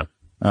 Yeah.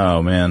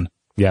 Oh, man.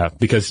 Yeah,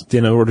 because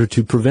in order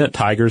to prevent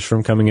tigers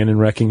from coming in and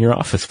wrecking your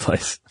office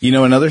place.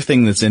 Another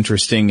thing that's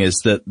interesting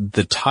is that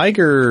the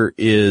tiger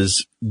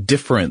is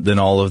different than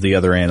all of the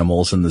other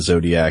animals in the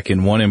Zodiac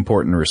in one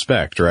important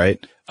respect,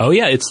 right? Oh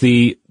yeah, it's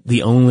the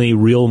the only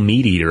real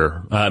meat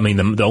eater.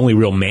 The only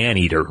real man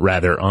eater,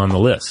 rather, on the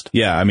list.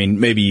 Yeah, I mean,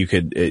 maybe you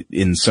could,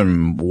 in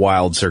some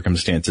wild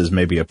circumstances,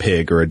 maybe a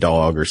pig or a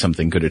dog or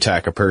something could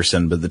attack a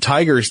person, but the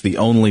tiger's the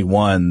only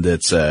one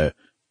that's a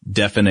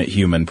definite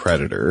human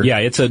predator. Yeah,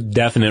 it's a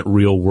definite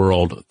real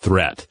world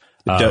threat.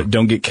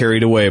 Don't get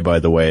carried away, by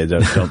the way.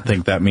 Don't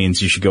think that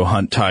means you should go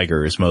hunt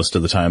tigers. Most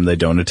of the time they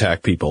don't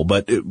attack people,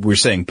 but we're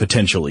saying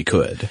potentially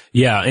could.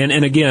 Yeah,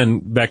 and again,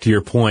 back to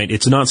your point,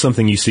 it's not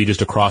something you see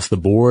just across the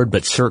board,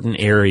 but certain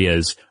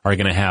areas are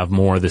going to have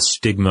more of the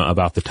stigma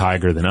about the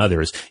tiger than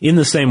others. In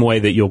the same way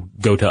that you'll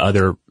go to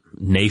other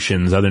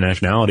nations, other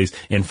nationalities,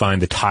 and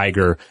find the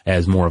tiger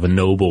as more of a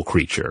noble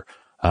creature.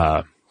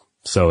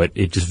 So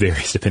it just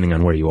varies depending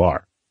on where you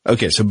are.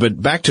 Okay,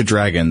 but back to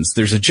dragons.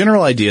 There's a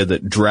general idea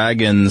that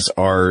dragons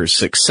are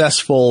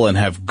successful and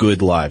have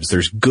good lives.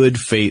 There's good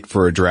fate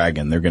for a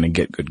dragon. They're going to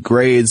get good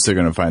grades. They're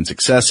going to find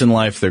success in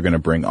life. They're going to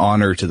bring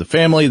honor to the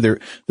family. They're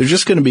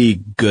just going to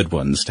be good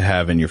ones to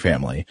have in your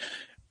family.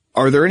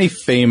 Are there any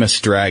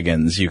famous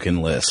dragons you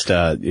can list?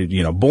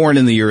 Born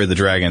in the year of the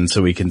dragon,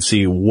 so we can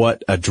see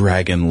what a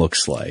dragon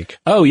looks like.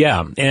 Oh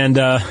yeah, and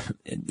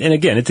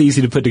again, it's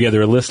easy to put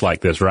together a list like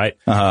this, right?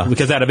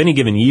 Because out of any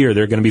given year,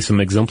 there are going to be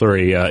some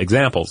exemplary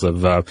examples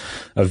of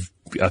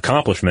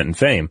accomplishment and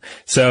fame.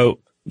 So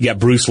you got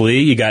Bruce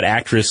Lee, you got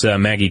actress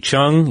Maggie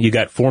Cheung, you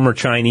got former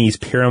Chinese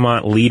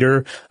Paramount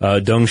leader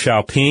Deng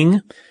Xiaoping.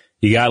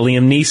 You got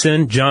Liam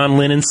Neeson, John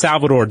Lennon,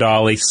 Salvador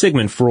Dali,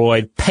 Sigmund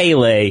Freud,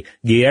 Pele,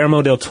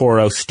 Guillermo del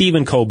Toro,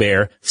 Stephen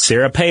Colbert,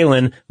 Sarah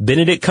Palin,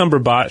 Benedict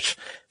Cumberbatch,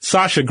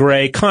 Sasha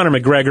Grey, Conor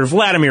McGregor,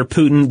 Vladimir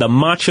Putin, the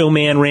Macho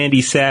Man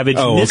Randy Savage.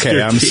 Oh, Mr.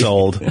 okay, I'm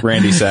sold.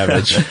 Randy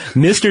Savage.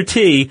 Mr.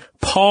 T,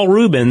 Paul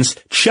Rubens,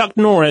 Chuck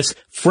Norris,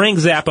 Frank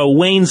Zappa,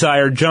 Wayne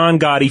Zire, John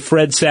Gotti,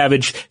 Fred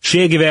Savage,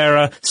 Che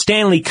Guevara,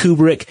 Stanley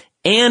Kubrick,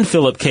 and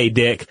Philip K.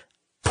 Dick,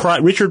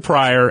 Richard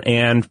Pryor,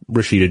 and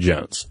Rashida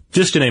Jones.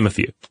 Just to name a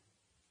few.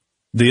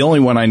 The only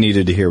one I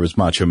needed to hear was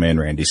Macho Man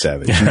Randy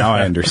Savage. Now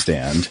I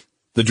understand.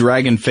 The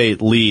dragon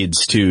fate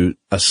leads to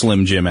a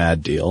Slim Jim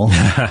ad deal.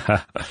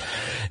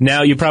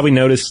 Now you probably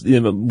noticed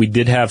we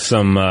did have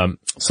some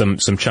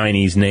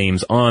Chinese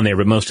names on there,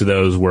 but most of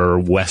those were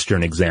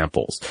Western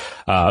examples.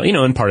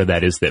 And part of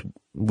that is that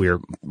we're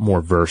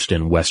more versed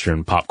in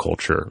Western pop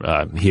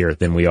culture here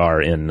than we are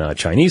in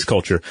Chinese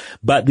culture.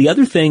 But the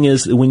other thing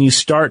is that when you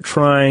start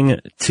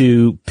trying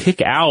to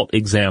pick out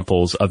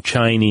examples of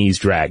Chinese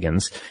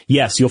dragons,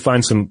 yes, you'll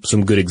find some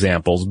good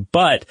examples,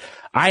 but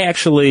I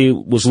actually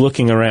was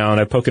poking around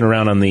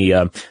on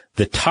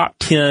the top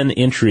 10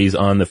 entries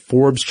on the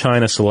Forbes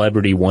China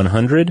Celebrity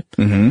 100.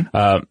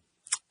 Mm-hmm.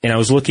 And I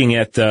was looking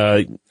at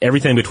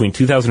everything between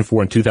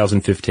 2004 and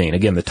 2015.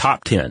 Again, the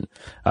top 10,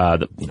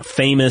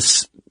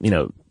 famous,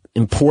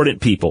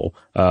 important people,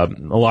 a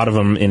lot of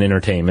them in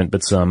entertainment,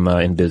 but some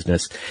in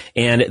business.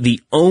 And the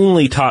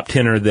only top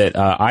 10er that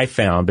I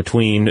found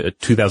between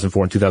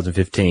 2004 and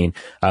 2015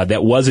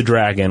 that was a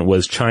dragon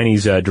was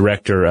Chinese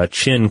director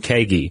Qin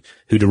Keigi,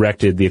 who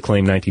directed the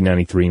acclaimed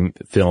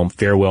 1993 film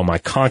Farewell My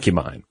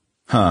Concubine.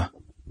 Huh.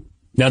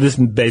 Now this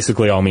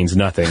basically all means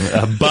nothing,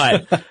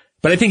 but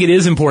I think it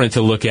is important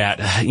to look at,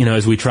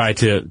 as we try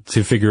to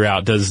figure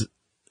out, does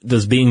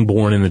being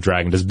born in the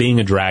dragon, does being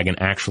a dragon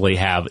actually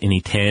have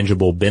any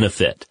tangible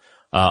benefit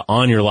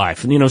on your life?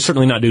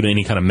 Certainly not due to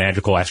any kind of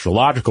magical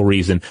astrological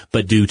reason,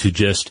 but due to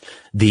just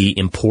the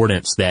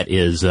importance that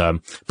is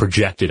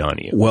projected on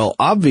you. Well,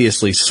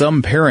 obviously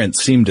some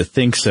parents seem to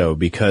think so,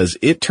 because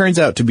it turns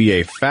out to be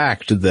a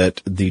fact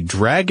that the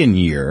dragon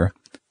year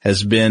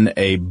has been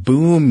a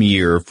boom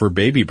year for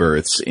baby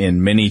births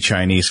in many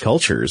Chinese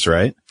cultures,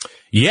 right?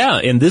 Yeah,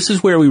 and this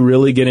is where we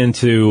really get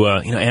into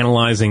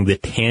analyzing the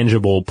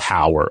tangible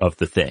power of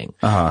the thing.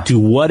 Uh-huh. To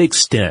what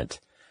extent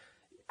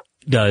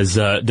does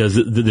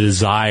the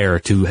desire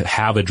to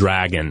have a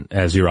dragon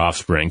as your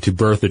offspring, to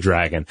birth a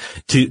dragon,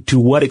 to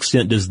what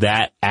extent does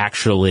that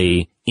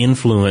actually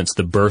influence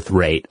the birth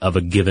rate of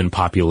a given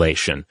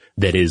population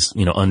that is,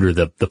 under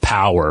the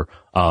power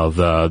of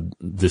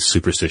this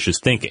superstitious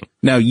thinking?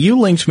 Now, you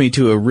linked me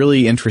to a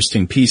really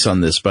interesting piece on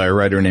this by a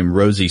writer named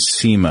Rosie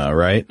Sima,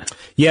 right?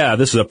 Yeah,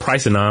 this is a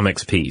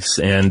Priceonomics piece,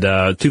 and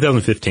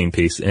 2015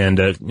 piece, and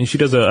she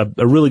does a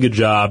really good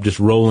job just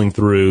rolling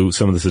through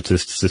some of the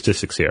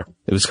statistics here.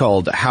 It was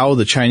called How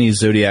the Chinese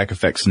Zodiac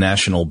Affects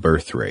National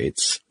Birth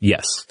Rates.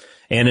 Yes.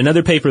 And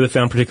another paper that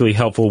found particularly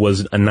helpful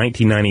was a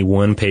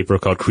 1991 paper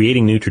called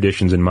Creating New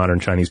Traditions in Modern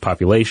Chinese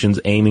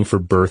Populations, Aiming for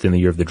Birth in the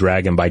Year of the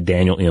Dragon by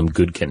Daniel M.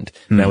 Goodkind.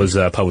 And that was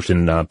published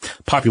in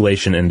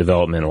Population and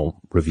Developmental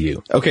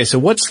Review. Okay, so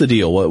what's the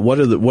deal? What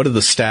are the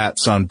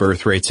stats on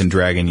birth rates in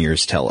dragon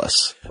years tell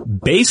us?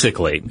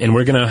 Basically, and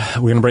we're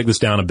gonna break this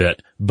down a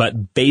bit,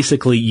 but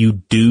basically you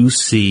do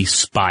see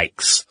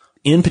spikes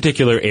in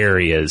particular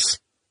areas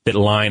that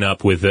line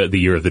up with the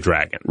year of the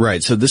dragon.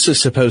 Right. So this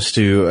is supposed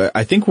to,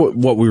 I think what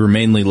we were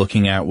mainly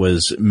looking at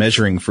was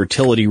measuring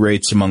fertility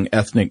rates among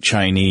ethnic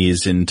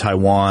Chinese in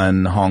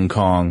Taiwan, Hong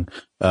Kong,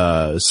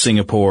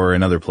 Singapore,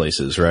 and other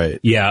places, right?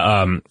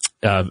 Yeah,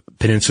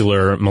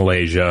 peninsular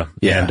Malaysia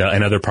and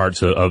other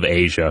parts of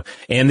Asia.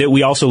 And that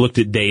we also looked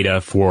at data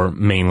for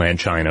mainland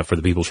China, for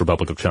the People's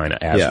Republic of China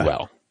as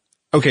well.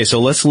 Okay, so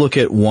let's look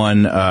at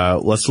one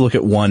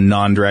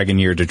non-dragon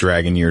year to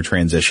dragon year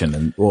transition.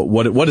 And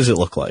what does it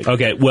look like?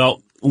 Okay,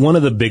 well, one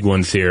of the big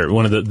ones here,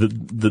 one of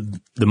the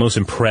most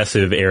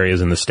impressive areas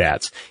in the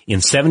stats.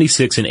 In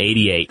 76 and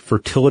 88,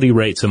 fertility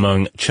rates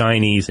among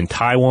Chinese in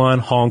Taiwan,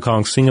 Hong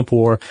Kong,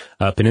 Singapore,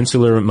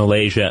 peninsular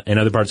Malaysia, and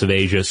other parts of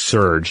Asia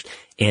surged.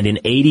 And in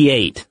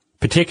 88,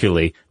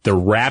 particularly, the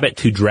rabbit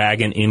to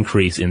dragon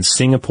increase in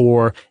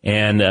Singapore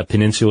and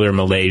peninsular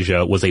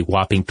Malaysia was a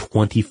whopping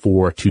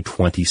 24 to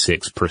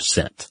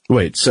 26%.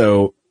 Wait,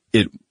 so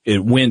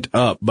it went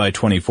up by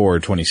 24 or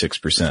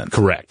 26%.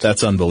 Correct.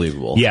 That's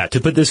unbelievable. Yeah, to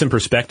put this in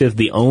perspective,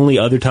 the only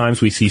other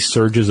times we see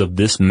surges of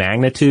this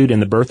magnitude in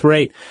the birth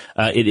rate,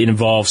 it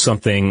involves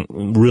something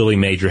really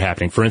major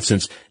happening. For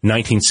instance,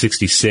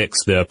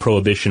 1966, the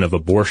prohibition of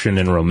abortion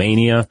in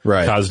Romania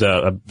caused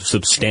a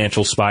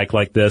substantial spike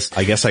like this.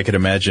 I guess I could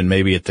imagine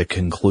maybe at the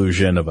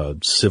conclusion of a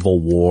civil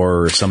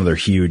war or some other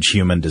huge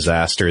human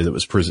disaster that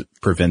was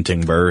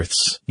preventing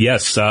births.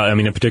 Yes, I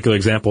mean, a particular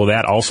example of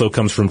that also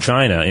comes from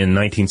China in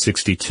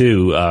 1962.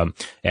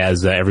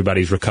 As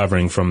everybody's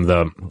recovering from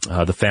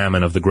the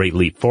famine of the Great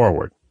Leap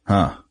Forward.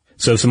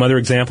 So some other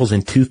examples: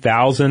 in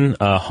 2000,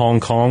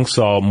 Hong Kong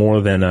saw more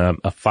than a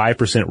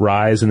 5%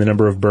 rise in the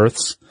number of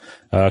births,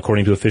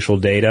 according to official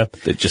data.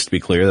 Just to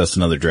be clear, that's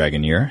another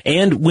dragon year.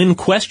 And when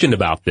questioned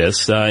about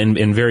this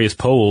in various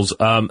polls,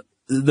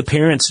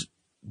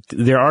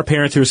 there are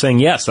parents who are saying,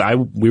 yes,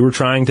 we were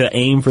trying to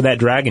aim for that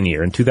dragon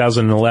year. In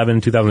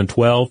 2011,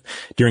 2012,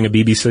 during a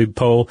BBC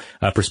poll,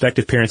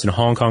 prospective parents in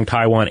Hong Kong,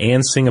 Taiwan,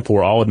 and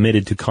Singapore all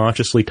admitted to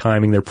consciously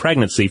timing their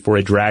pregnancy for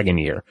a dragon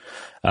year.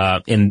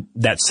 In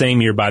that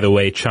same year, by the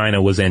way,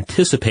 China was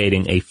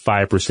anticipating a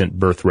 5%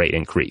 birth rate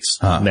increase.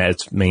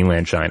 That's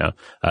mainland China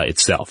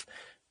itself.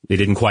 They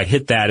didn't quite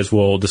hit that, as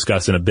we'll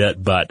discuss in a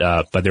bit, but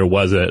there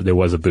was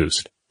a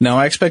boost. Now,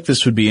 I expect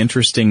this would be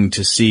interesting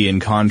to see in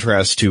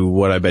contrast to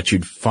what I bet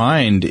you'd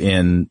find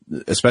in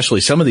especially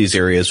some of these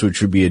areas,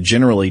 which would be a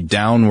generally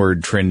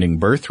downward trending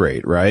birth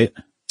rate, right?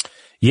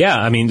 Yeah,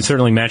 I mean,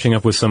 certainly matching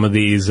up with some of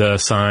these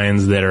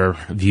signs that are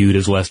viewed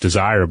as less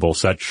desirable,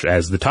 such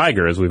as the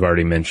tiger, as we've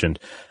already mentioned.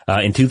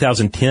 In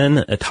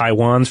 2010,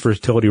 Taiwan's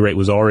fertility rate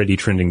was already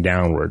trending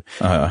downward.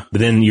 But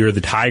then year of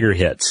the tiger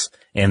hits,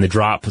 and the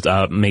drop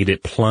made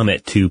it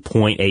plummet to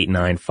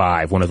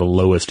 0.895, one of the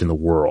lowest in the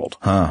world.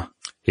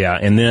 Yeah,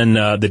 and then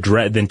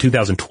then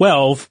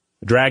 2012,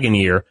 dragon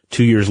year,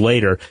 2 years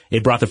later,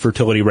 it brought the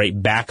fertility rate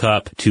back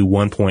up to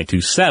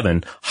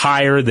 1.27,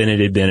 higher than it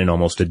had been in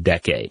almost a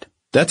decade.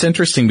 That's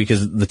interesting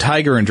because the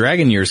tiger and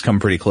dragon years come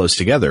pretty close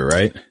together,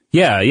 right?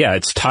 Yeah,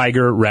 it's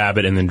tiger,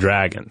 rabbit, and then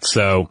dragon.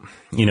 So,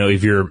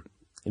 if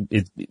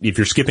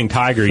you're skipping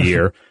tiger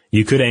year,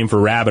 you could aim for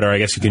rabbit, or I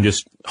guess you can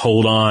just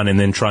hold on and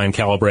then try and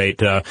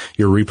calibrate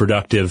your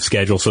reproductive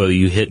schedule so that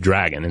you hit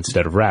dragon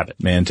instead of rabbit.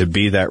 Man, to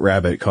be that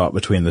rabbit caught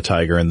between the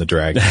tiger and the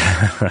dragon.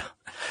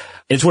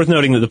 It's worth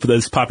noting that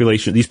these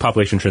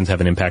population trends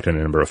have an impact on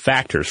a number of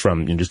factors,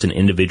 from just an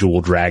individual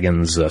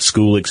dragon's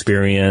school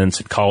experience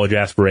and college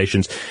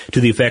aspirations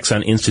to the effects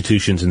on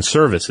institutions and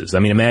services. I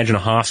mean, imagine a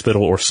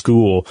hospital or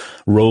school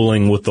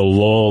rolling with the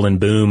lull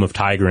and boom of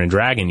tiger and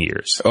dragon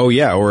years. Oh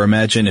yeah, or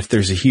imagine if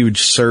there's a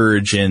huge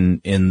surge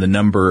in the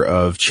number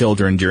of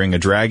children during a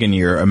dragon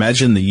year.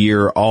 Imagine the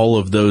year all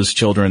of those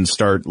children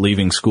start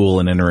leaving school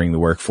and entering the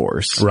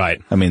workforce.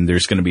 Right. I mean,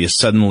 there's going to be a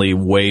suddenly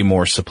way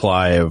more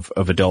supply of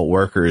adult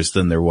workers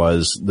than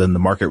the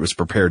market was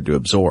prepared to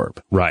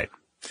absorb. Right.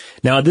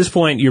 Now, at this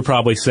point, you're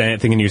probably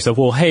thinking to yourself,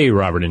 well, hey,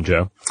 Robert and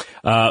Joe,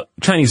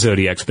 Chinese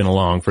Zodiac's been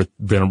around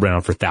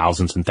for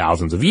thousands and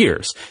thousands of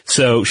years.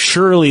 So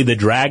surely the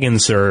dragon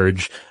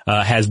surge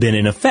has been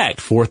in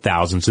effect for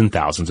thousands and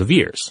thousands of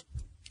years.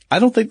 I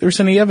don't think there's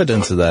any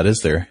evidence of that, is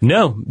there?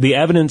 No, the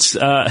evidence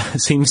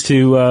seems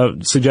to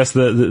suggest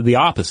the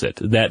opposite,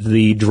 that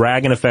the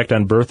dragon effect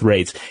on birth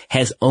rates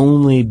has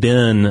only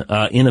been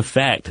in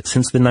effect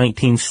since the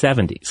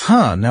 1970s.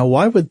 Now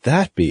why would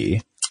that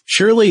be?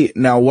 Surely,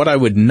 now what I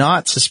would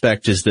not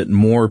suspect is that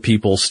more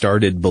people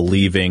started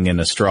believing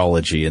in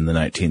astrology in the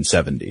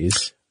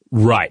 1970s.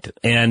 Right.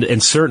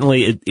 And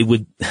certainly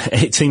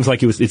it seems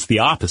like it's the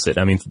opposite.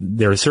 I mean,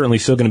 there are certainly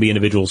still going to be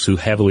individuals who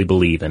heavily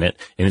believe in it,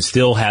 and it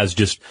still has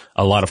just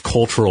a lot of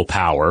cultural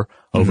power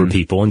over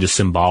people and just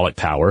symbolic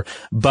power.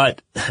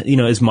 But,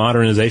 as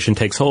modernization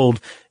takes hold,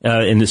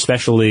 and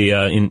especially,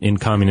 in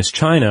communist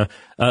China,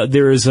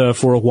 there is,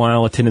 for a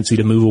while, a tendency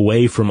to move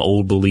away from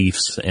old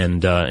beliefs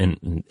and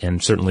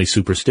certainly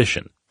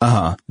superstition.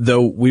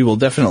 Though we will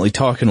definitely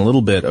talk in a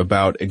little bit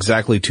about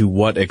exactly to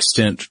what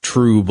extent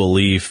true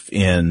belief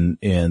in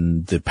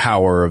the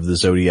power of the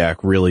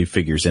Zodiac really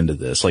figures into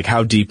this. Like,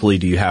 how deeply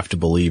do you have to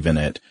believe in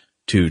it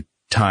to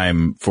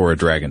time for a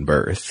dragon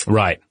birth.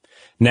 Right.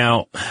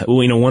 Now,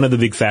 one of the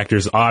big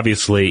factors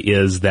obviously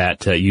is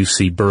that you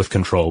see birth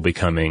control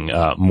becoming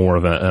more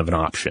of an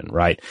option,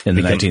 right? In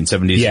the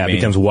 1970s, yeah, it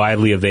becomes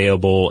widely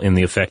available in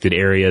the affected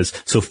areas.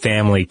 So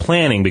family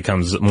planning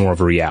becomes more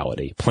of a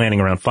reality. Planning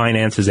around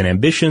finances and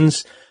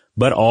ambitions,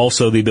 but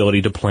also the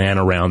ability to plan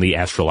around the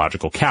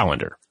astrological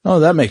calendar. Oh,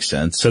 that makes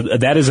sense. So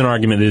that is an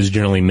argument that is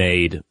generally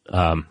made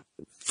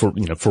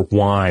for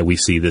why we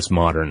see this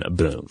modern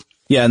boom.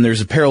 Yeah, and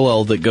there's a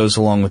parallel that goes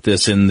along with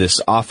this in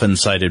this often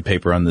cited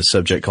paper on this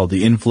subject called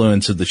The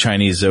Influence of the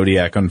Chinese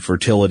Zodiac on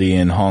Fertility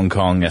in Hong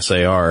Kong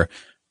SAR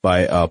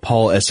by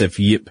Paul S.F.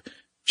 Yip,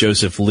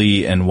 Joseph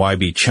Lee, and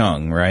Y.B.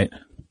 Chung, right?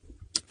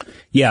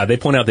 Yeah, they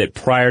point out that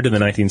prior to the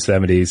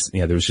 1970s,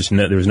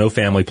 there was no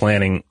family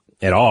planning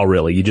at all,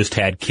 really. You just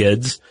had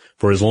kids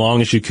for as long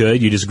as you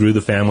could. You just grew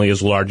the family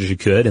as large as you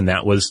could, and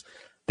that was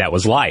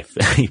life.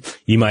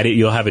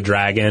 You'll have a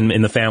dragon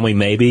in the family,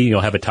 maybe.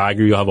 You'll have a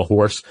tiger, you'll have a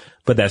horse,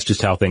 but that's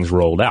just how things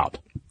rolled out.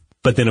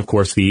 But then, of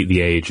course,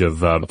 the age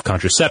of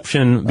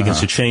contraception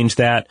begins to change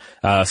that.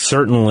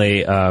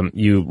 Certainly,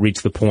 you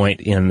reach the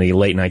point in the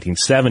late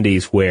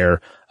 1970s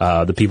where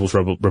the People's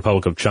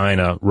Republic of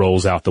China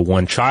rolls out the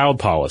one-child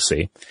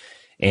policy.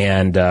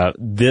 And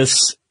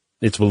this,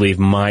 it's believed,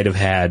 might have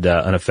had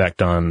an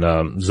effect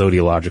on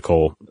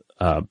zodiacal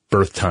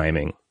birth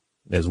timing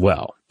as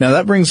well. Now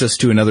that brings us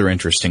to another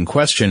interesting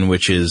question,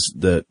 which is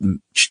the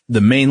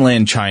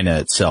mainland China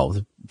itself,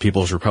 the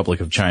People's Republic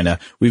of China.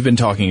 We've been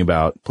talking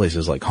about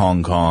places like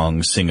Hong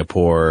Kong,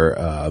 Singapore,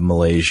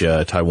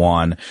 Malaysia,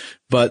 Taiwan,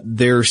 but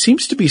there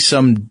seems to be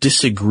some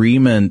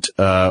disagreement,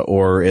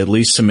 or at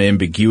least some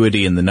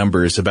ambiguity in the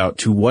numbers about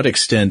to what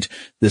extent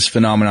this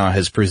phenomenon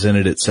has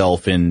presented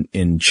itself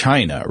in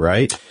China,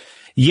 right?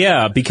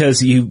 Yeah,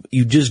 because you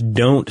just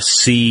don't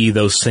see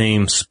those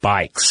same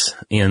spikes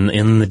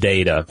in the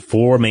data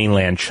for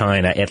mainland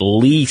China, at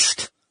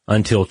least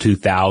until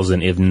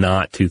 2000, if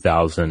not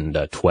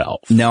 2012.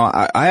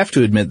 Now, I have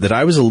to admit that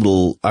I was a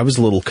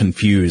little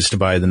confused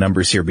by the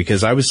numbers here,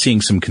 because I was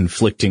seeing some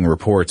conflicting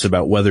reports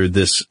about whether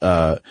this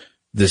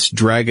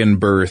dragon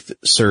birth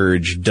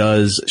surge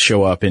does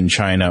show up in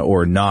China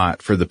or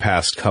not for the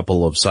past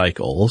couple of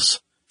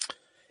cycles.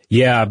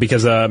 Yeah,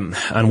 because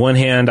on one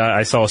hand,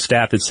 I saw a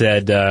stat that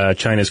said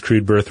China's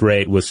crude birth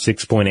rate was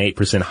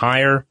 6.8%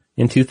 higher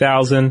in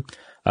 2000,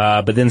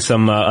 but then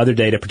some other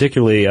data,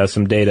 particularly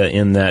some data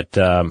in that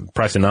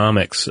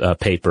Priceonomics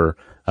paper,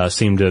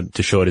 seemed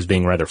to show it as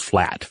being rather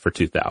flat for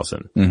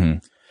 2000. Mm-hmm.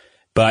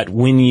 But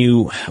when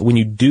you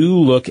do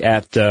look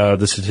at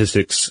the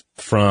statistics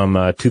from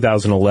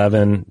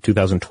 2011,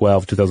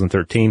 2012,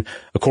 2013,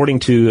 according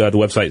to the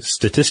website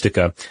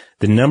Statistica,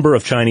 the number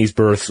of Chinese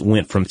births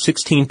went from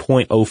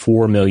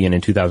 16.04 million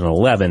in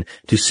 2011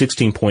 to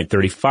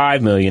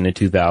 16.35 million in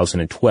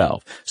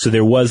 2012. So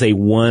there was a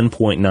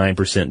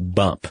 1.9%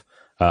 bump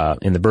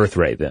in the birth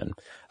rate then.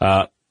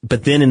 But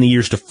then in the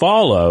years to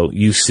follow,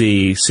 you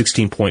see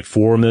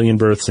 16.4 million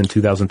births in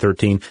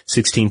 2013,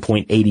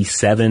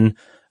 16.87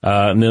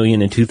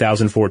 million in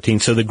 2014.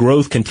 So the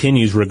growth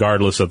continues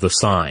regardless of the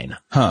sign.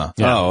 Huh.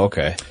 Yeah. Oh,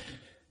 okay.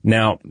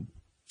 Now,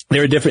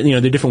 there are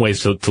different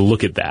ways to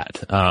look at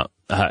that.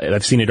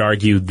 I've seen it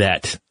argued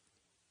that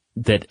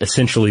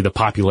essentially the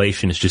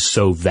population is just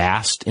so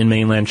vast in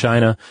mainland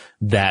China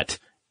that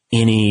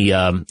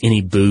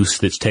any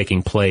boost that's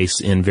taking place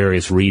in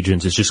various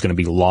regions is just going to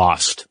be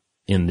lost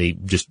in the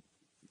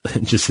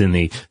just in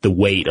the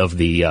weight of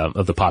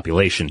the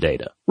population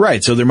data.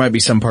 Right. So there might be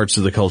some parts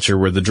of the culture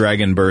where the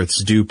dragon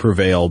births do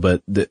prevail,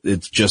 but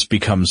it's just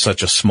become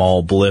such a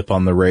small blip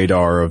on the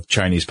radar of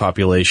Chinese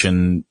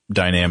population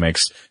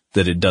dynamics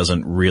that it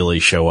doesn't really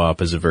show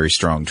up as a very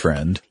strong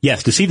trend.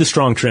 Yes. To see the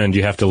strong trend,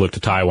 you have to look to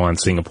Taiwan,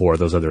 Singapore,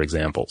 those other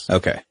examples.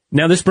 Okay.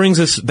 Now this brings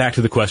us back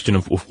to the question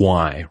of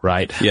why,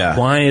 right? Yeah.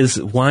 Why is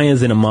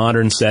in a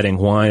modern setting,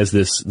 why is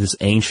this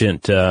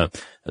ancient,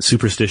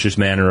 superstitious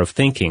manner of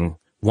thinking,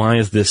 why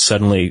is this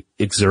suddenly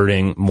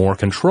exerting more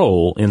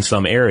control in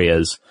some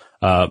areas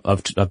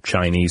of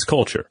Chinese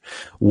culture?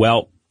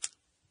 Well,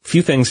 a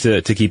few things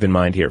to keep in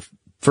mind here.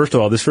 First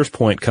of all, this first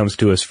point comes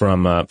to us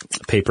from a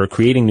paper,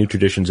 Creating New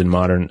Traditions in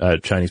Modern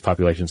Chinese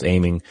Populations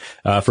Aiming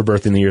for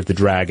Birth in the Year of the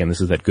Dragon.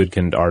 This is that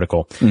Goodkind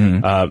article.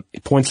 Mm-hmm.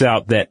 It points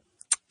out that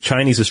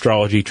Chinese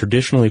astrology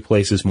traditionally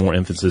places more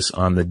emphasis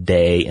on the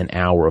day and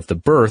hour of the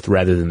birth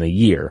rather than the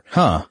year.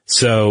 Huh.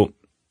 So,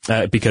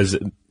 because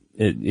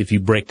if you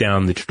break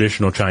down the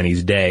traditional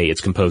Chinese day, it's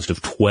composed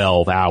of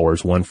 12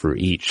 hours, one for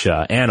each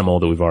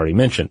animal that we've already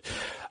mentioned.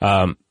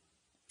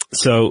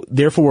 So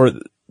therefore,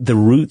 the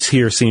roots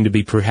here seem to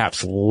be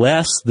perhaps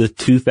less the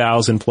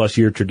 2,000 plus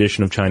year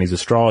tradition of Chinese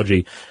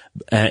astrology,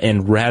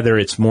 and rather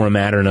it's more a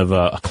matter of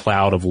a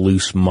cloud of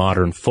loose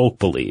modern folk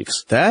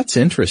beliefs. That's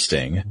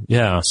interesting.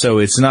 Yeah. So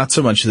it's not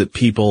so much that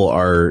people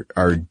are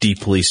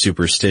deeply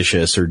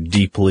superstitious or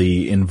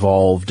deeply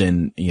involved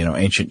in,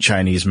 ancient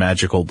Chinese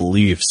magical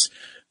beliefs,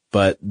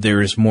 but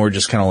there's more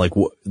just kind of like,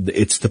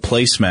 it's the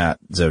placemat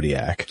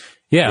zodiac.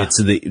 Yeah.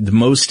 It's the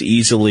most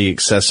easily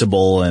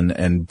accessible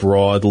and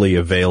broadly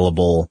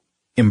available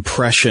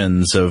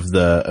impressions of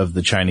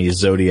the Chinese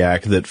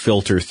zodiac that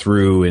filter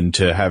through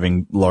into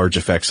having large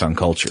effects on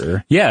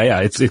culture. Yeah.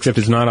 Except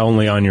it's not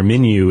only on your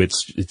menu,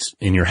 it's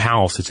in your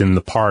house, it's in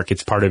the park,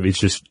 it's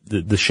just,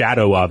 the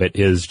shadow of it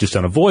is just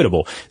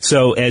unavoidable.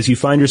 So as you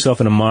find yourself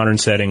in a modern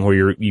setting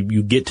where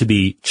you get to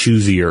be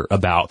choosier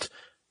about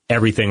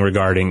everything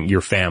regarding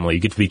your family.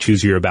 You get to be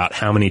choosier about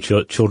how many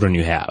children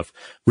you have.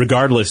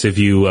 Regardless if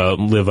you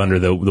live under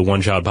the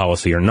one-child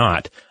policy or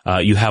not,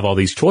 you have all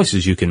these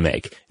choices you can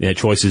make.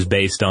 Choices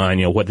based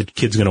on, what the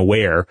kid's going to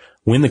wear,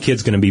 when the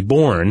kid's going to be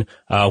born,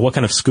 what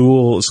kind of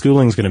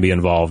schooling's going to be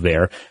involved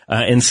there.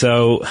 And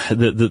so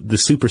the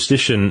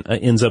superstition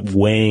ends up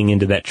weighing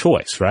into that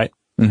choice, right?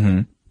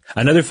 Mm-hmm.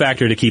 Another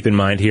factor to keep in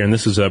mind here, and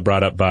this was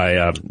brought up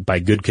by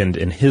Goodkind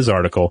in his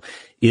article,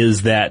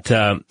 is that,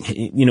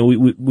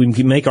 we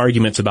can make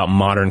arguments about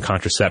modern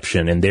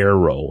contraception and their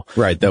role.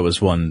 Right. That was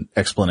one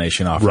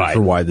explanation offered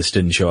for why this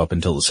didn't show up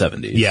until the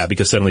 70s. Yeah,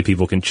 because suddenly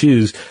people can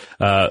choose,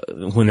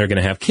 when they're going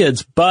to have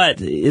kids.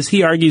 But as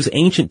he argues,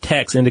 ancient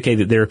texts indicate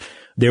that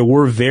there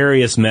were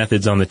various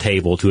methods on the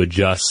table to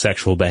adjust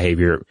sexual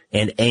behavior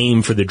and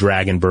aim for the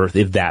dragon birth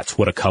if that's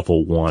what a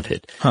couple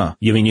wanted. Huh.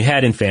 You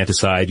had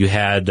infanticide, you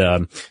had,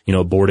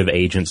 abortive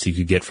agents you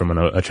could get from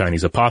a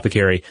Chinese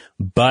apothecary.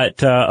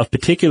 But, of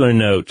particular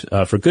note,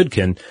 for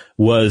Goodkind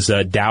was,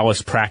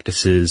 Taoist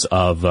practices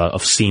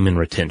of semen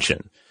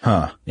retention.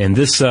 Huh. And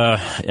this,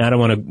 I don't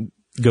want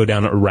to go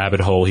down a rabbit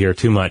hole here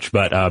too much,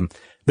 but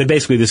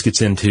basically this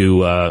gets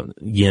into,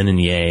 yin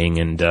and yang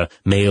and,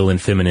 male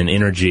and feminine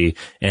energy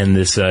and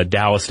this,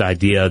 Taoist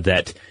idea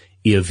that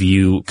if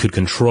you could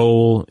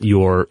control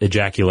your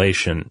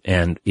ejaculation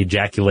and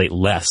ejaculate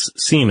less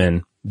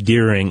semen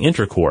during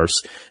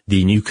intercourse,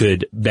 then you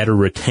could better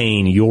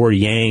retain your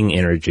yang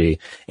energy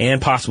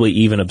and possibly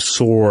even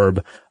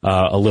absorb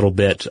a little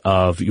bit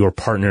of your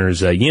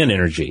partner's yin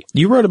energy.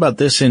 You wrote about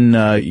this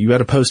you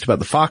had a post about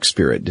the fox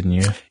spirit, didn't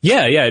you?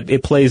 Yeah,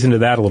 it plays into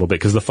that a little bit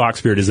because the fox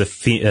spirit is a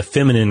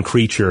feminine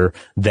creature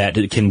that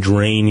can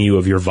drain you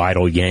of your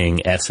vital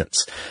yang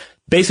essence.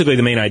 Basically,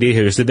 the main idea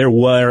here is that there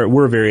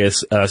were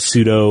various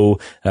pseudo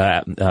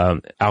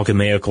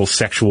alchemical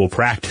sexual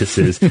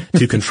practices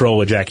to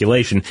control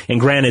ejaculation. And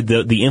granted,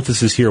 the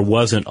emphasis here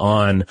wasn't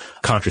on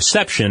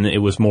contraception; it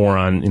was more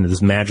on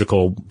this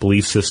magical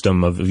belief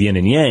system of yin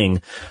and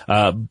yang.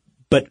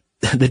 But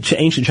the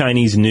ancient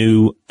Chinese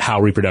knew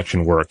how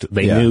reproduction worked.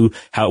 They knew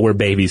where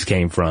babies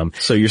came from.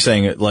 So you're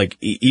saying,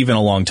 even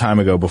a long time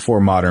ago,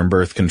 before modern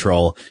birth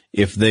control,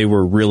 if they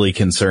were really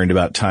concerned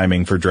about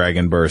timing for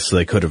dragon births,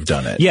 they could have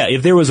done it. Yeah,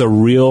 if there was a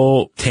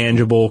real,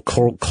 tangible,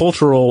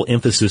 cultural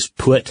emphasis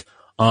put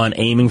on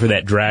aiming for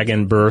that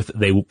dragon birth,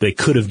 they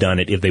could have done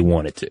it if they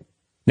wanted to.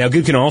 Now,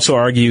 Goodkind also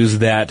argues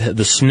that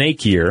the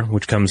snake year,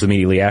 which comes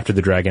immediately after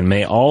the dragon,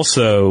 may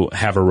also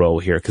have a role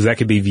here, because that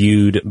could be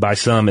viewed by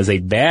some as a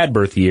bad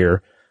birth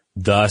year,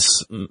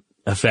 thus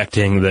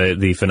affecting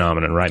the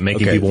phenomenon, right?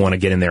 Making people want to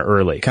get in there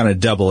early. Kind of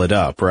double it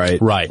up,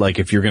 right? Right. Like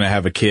if you're going to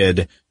have a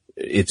kid,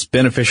 it's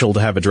beneficial to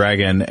have a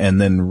dragon,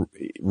 and then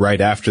right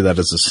after that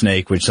is a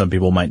snake, which some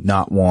people might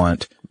not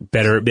want.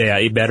 Better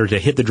to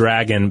hit the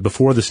dragon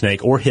before the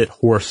snake or hit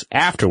horse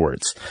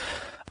afterwards.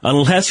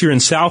 Unless you're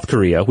in South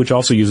Korea, which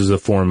also uses a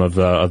form of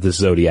this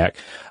zodiac,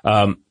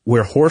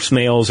 where horse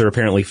males are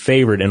apparently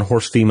favored and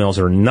horse females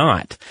are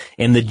not.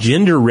 And the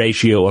gender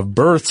ratio of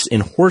births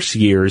in horse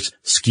years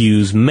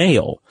skews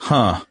male.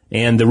 Huh.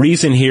 And the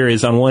reason here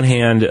is, on one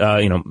hand,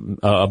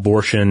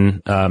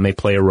 abortion, may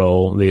play a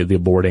role, the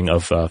aborting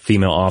of,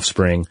 female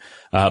offspring,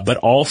 but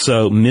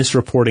also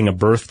misreporting a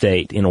birth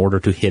date in order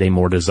to hit a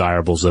more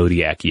desirable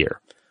zodiac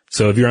year.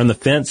 So if you're on the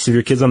fence, if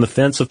your kid's on the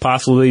fence of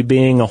possibly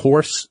being a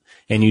horse,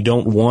 and you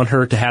don't want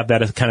her to have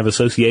that kind of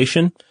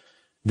association,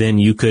 then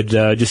you could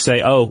just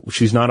say, oh,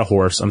 she's not a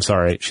horse. I'm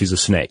sorry, she's a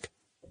snake.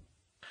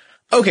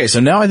 Okay, so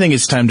now I think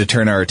it's time to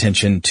turn our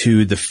attention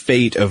to the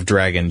fate of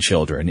dragon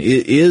children.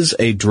 Is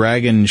a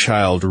dragon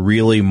child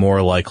really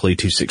more likely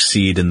to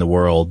succeed in the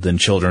world than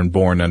children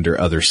born under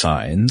other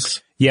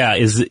signs? Yeah,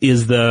 is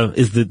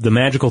the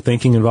magical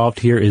thinking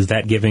involved here? Is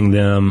that giving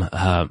them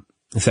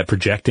is that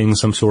projecting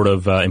some sort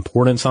of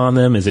importance on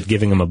them? Is it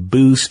giving them a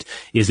boost?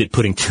 Is it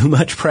putting too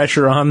much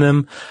pressure on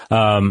them?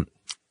 Are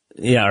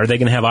they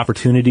going to have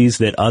opportunities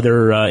that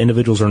other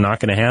individuals are not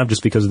going to have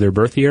just because of their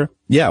birth year?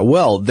 Yeah,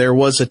 well, there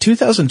was a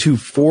 2002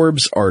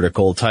 Forbes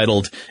article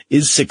titled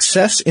 "Is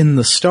Success in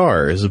the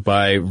Stars?"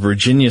 by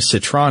Virginia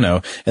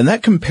Citrano, and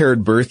that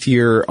compared birth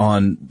year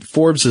on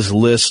Forbes'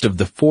 list of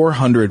the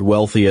 400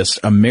 wealthiest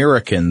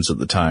Americans at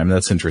the time.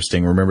 That's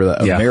interesting. Remember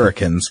that,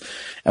 Americans.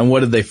 And what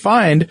did they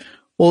find?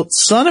 Well,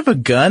 son of a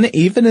gun,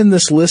 even in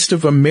this list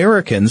of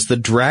Americans, the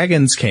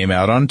dragons came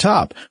out on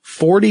top.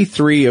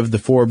 43 of the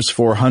Forbes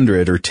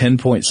 400, or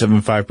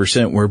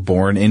 10.75%, were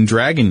born in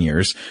dragon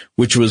years,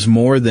 which was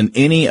more than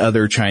any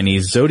other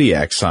Chinese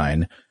zodiac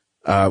sign,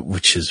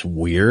 which is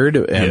weird.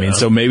 I mean,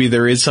 so maybe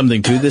there is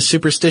something to this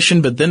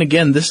superstition, but then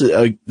again, this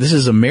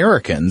is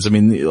Americans. I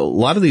mean, a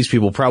lot of these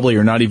people probably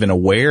are not even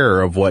aware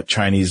of what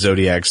Chinese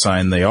zodiac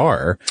sign they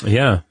are.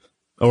 Yeah.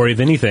 Or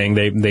if anything,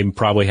 they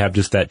probably have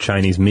just that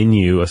Chinese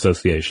menu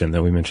association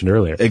that we mentioned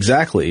earlier.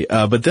 Exactly.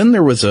 But then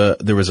there was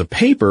a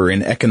paper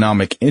in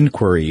Economic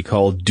Inquiry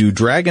called "Do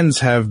Dragons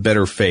Have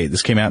Better Fate?"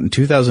 This came out in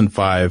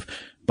 2005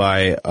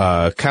 by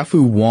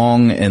Kafu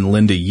Wong and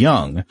Linda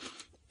Young.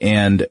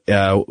 And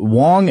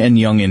Wong and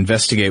Young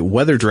investigate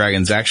whether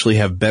dragons actually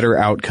have better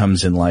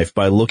outcomes in life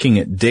by looking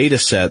at data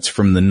sets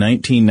from the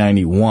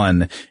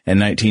 1991 and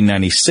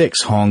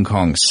 1996 Hong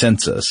Kong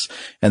census.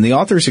 And the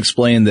authors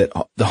explain that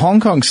the Hong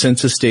Kong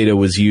census data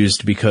was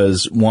used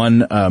because,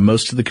 one,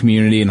 most of the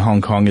community in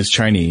Hong Kong is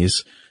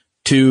Chinese.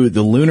 2,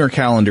 the lunar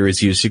calendar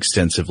is used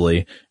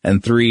extensively.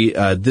 And 3,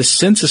 this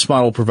census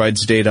model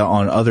provides data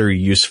on other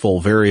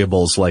useful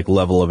variables like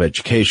level of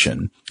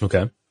education.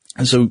 Okay.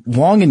 And so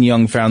Wong and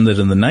Young found that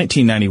in the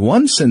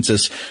 1991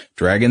 census,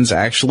 dragons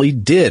actually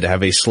did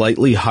have a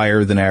slightly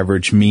higher than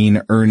average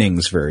mean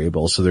earnings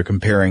variable. So they're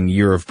comparing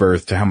year of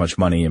birth to how much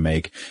money you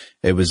make.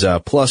 It was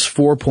plus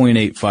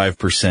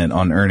 4.85%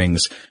 on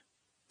earnings.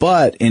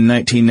 But in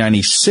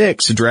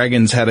 1996,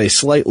 dragons had a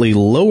slightly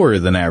lower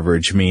than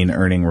average mean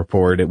earning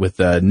report with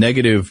a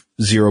negative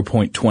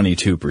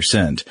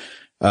 0.22%.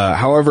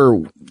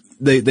 However,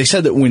 they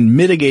said that when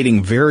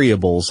mitigating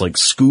variables like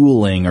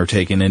schooling are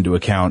taken into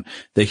account,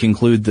 they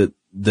conclude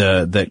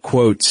that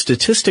quote,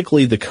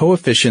 statistically the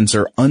coefficients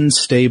are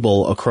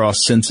unstable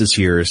across census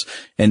years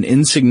and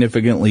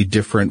insignificantly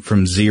different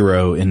from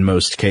 0 in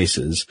most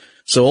cases.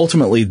 So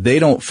ultimately, they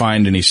don't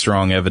find any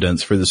strong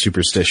evidence for the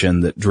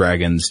superstition that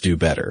dragons do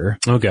better.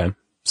 Okay.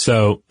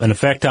 So an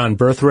effect on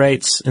birth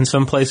rates in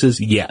some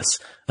places, yes.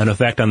 An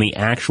effect on the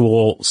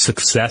actual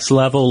success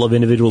level of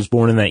individuals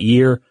born in that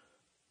year,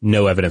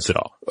 no evidence at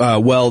all.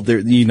 Well, there,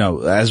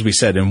 as we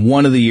said, in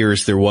one of the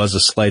years there was a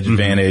slight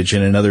advantage,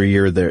 and another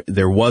year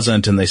there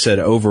wasn't, and they said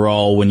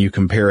overall, when you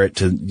compare it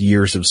to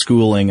years of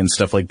schooling and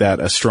stuff like that,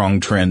 a strong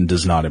trend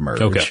does not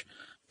emerge. Okay.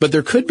 But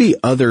there could be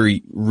other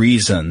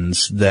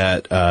reasons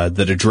that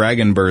a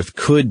dragon birth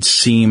could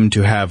seem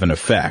to have an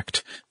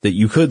effect, that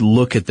you could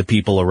look at the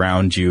people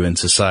around you in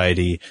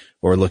society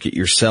or look at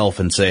yourself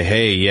and say,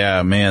 hey,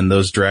 yeah, man,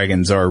 those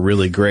dragons are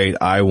really great.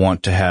 I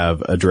want to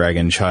have a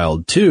dragon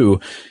child too.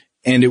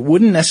 And it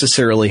wouldn't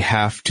necessarily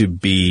have to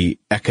be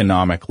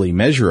economically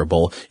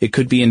measurable. It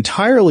could be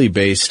entirely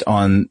based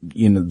on,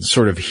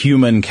 sort of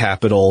human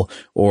capital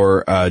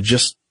or,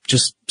 just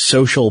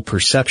social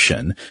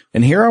perception.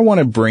 And here I want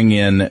to bring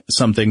in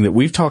something that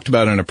we've talked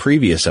about in a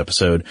previous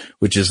episode,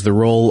 which is the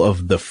role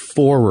of the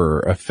Forer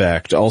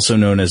effect, also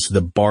known as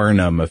the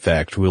Barnum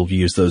effect. We'll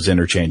use those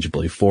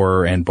interchangeably,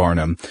 Forer and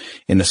Barnum,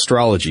 in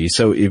astrology.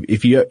 So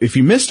if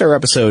you missed our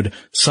episode,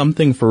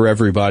 Something for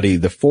Everybody,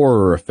 the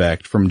Forer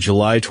effect, from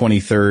July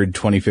 23rd,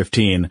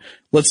 2015,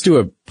 let's do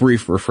a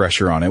brief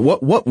refresher on it.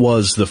 What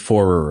was the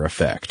Forer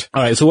effect?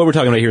 All right, so what we're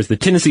talking about here is the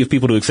tendency of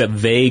people to accept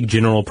vague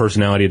general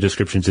personality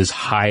descriptions as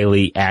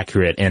highly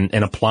accurate and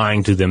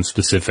applying to them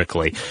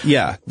specifically.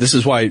 Yeah, this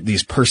is why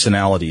these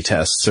personality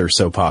tests are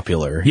so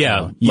popular.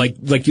 Yeah, like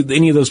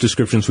any of those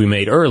descriptions we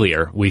made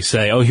earlier. We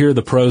say, oh, here are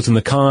the pros and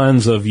the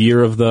cons of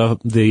Year of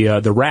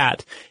the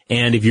Rat,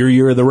 and if you're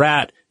Year of the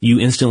Rat, you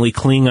instantly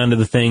cling onto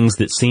the things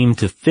that seem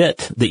to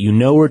fit, that you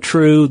know are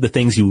true, the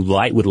things you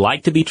would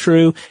like to be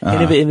true.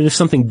 And if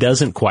something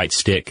doesn't quite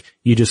stick,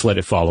 you just let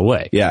it fall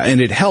away. Yeah,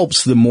 and it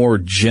helps the more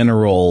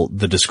general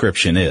the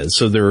description is.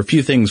 So there are a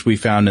few things we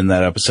found in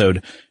that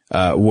episode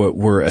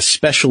were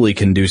especially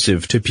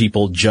conducive to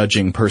people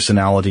judging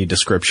personality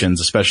descriptions,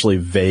 especially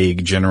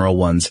vague general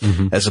ones,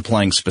 as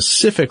applying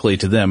specifically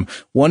to them.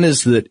 One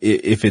is that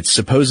if it's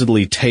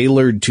supposedly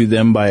tailored to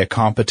them by a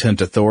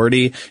competent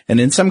authority, and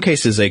in some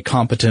cases a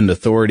competent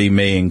authority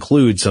may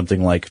include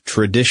something like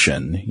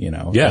tradition,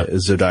 a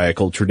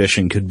zodiacal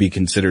tradition could be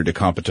considered a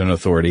competent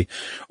authority,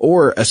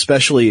 or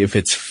especially if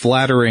it's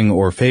flattering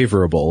or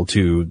favorable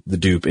to the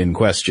dupe in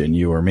question,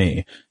 you or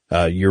me.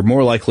 You're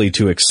more likely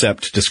to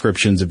accept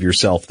descriptions of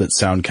yourself that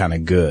sound kind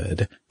of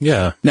good.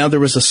 Yeah. Now,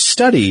 there was a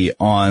study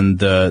on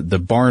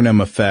the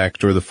Barnum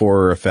effect or the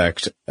Forer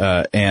effect,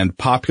 and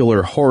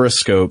popular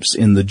horoscopes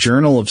in the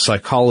Journal of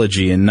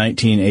Psychology in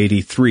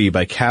 1983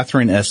 by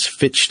Catherine S.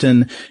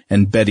 Fitchton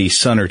and Betty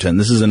Sunnerton.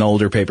 This is an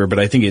older paper, but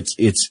I think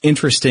it's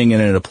interesting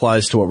and it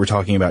applies to what we're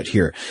talking about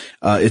here.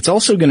 It's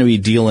also going to be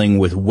dealing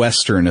with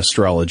Western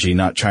astrology,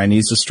 not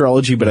Chinese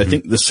astrology, but I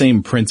think the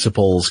same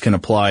principles can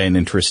apply in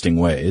interesting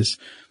ways.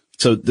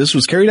 So this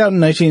was carried out in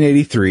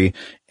 1983,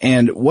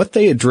 and what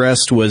they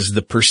addressed was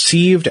the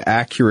perceived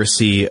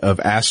accuracy of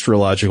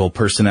astrological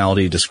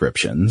personality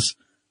descriptions.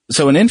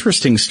 So an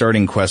interesting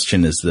starting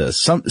question is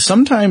this.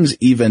 Sometimes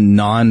even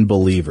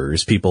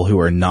non-believers, people who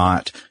are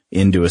not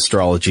into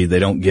astrology, they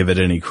don't give it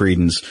any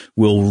credence,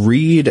 will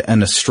read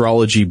an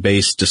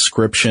astrology-based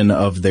description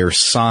of their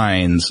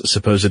signs,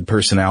 supposed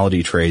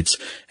personality traits,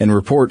 and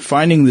report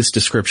finding this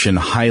description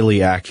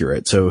highly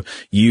accurate. So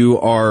you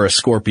are a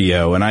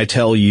Scorpio, and I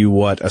tell you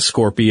what a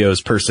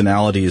Scorpio's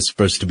personality is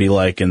supposed to be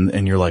like,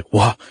 and you're like,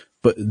 wow,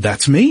 but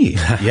that's me.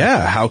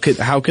 Yeah, how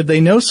could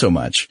they know so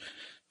much?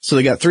 So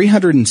they got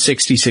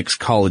 366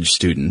 college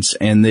students,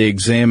 and they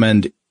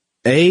examined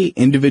A,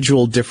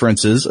 individual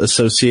differences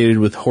associated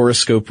with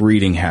horoscope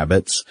reading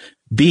habits.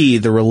 B,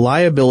 the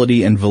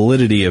reliability and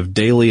validity of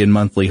daily and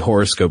monthly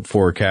horoscope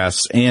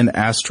forecasts and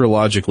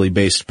astrologically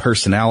based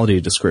personality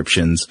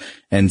descriptions.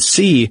 And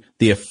C,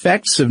 the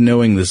effects of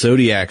knowing the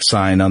zodiac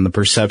sign on the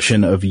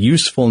perception of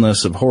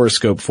usefulness of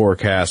horoscope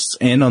forecasts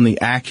and on the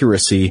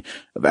accuracy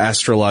of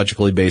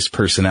astrologically based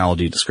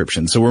personality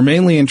descriptions. So we're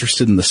mainly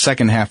interested in the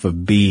second half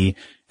of B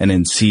and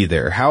in C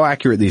there, how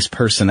accurate these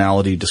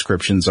personality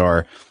descriptions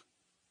are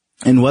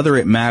and whether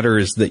it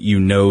matters that you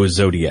know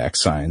zodiac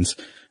signs.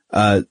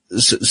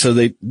 So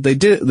they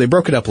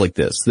broke it up like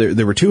this.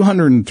 There were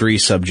 203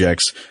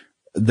 subjects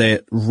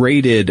that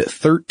rated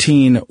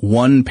 13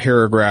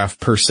 one-paragraph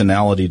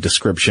personality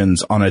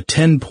descriptions on a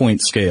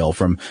 10-point scale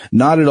from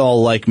not at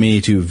all like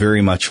me to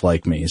very much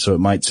like me. So it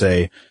might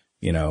say,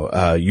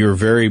 you're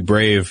very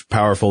brave,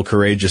 powerful,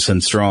 courageous,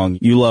 and strong.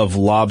 You love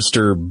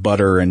lobster,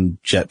 butter, and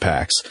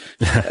jetpacks.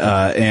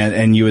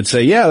 And you would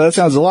say, yeah, that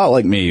sounds a lot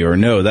like me, or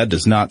no, that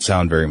does not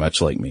sound very much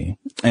like me.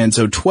 And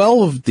so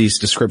 12 of these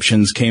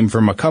descriptions came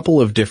from a couple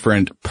of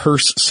different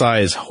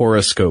purse-size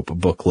horoscope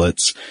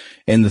booklets.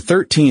 And the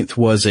 13th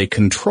was a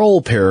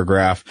control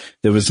paragraph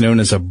that was known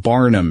as a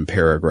Barnum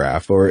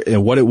paragraph, or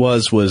what it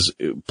was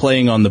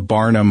playing on the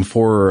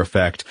Barnum-Forer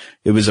effect.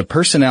 It was a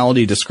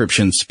personality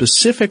description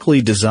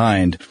specifically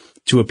designed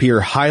to appear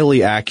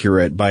highly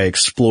accurate by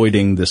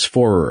exploiting this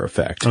Forer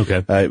effect.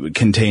 Okay. It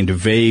contained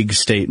vague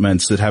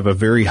statements that have a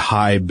very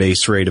high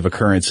base rate of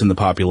occurrence in the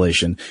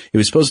population. It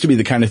was supposed to be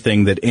the kind of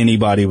thing that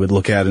anybody would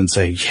look at and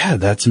say, yeah,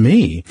 that's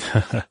me.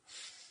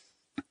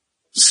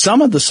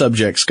 Some of the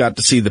subjects got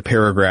to see the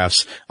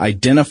paragraphs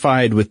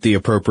identified with the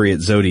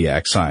appropriate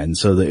zodiac sign,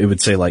 so that it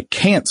would say like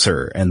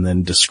Cancer and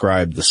then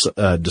describe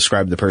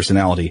the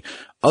personality.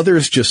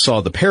 Others just saw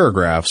the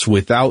paragraphs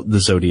without the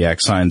zodiac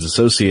signs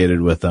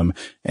associated with them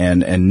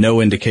and no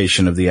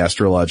indication of the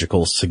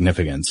astrological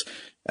significance.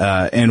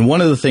 And one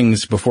of the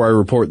things before I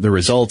report the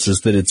results is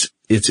that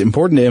it's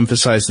important to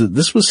emphasize that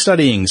this was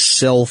studying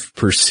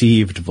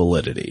self-perceived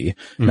validity,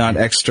 not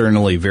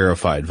externally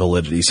verified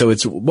validity. So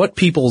it's what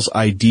people's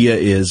idea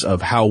is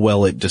of how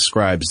well it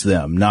describes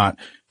them, not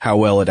how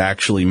well it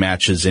actually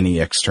matches any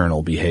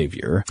external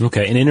behavior.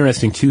 Okay. And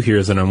interesting too here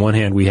is that on one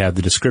hand we have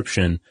the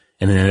description,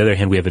 and then on the other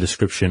hand we have a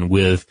description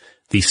with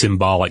the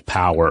symbolic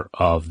power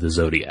of the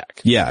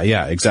zodiac.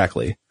 Yeah,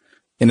 exactly.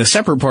 In a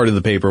separate part of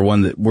the paper,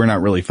 one that we're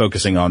not really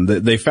focusing on,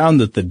 they found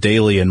that the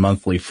daily and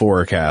monthly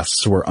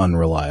forecasts were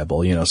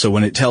unreliable. So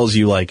when it tells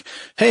you like,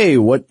 hey,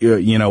 what you're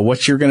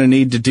going to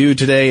need to do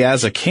today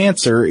as a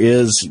Cancer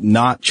is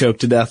not choke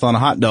to death on a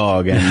hot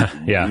dog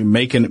and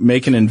make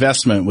an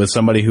investment with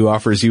somebody who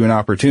offers you an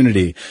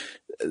opportunity.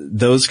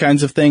 Those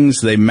kinds of things,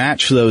 they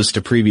match those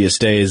to previous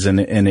days, and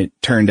it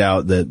turned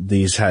out that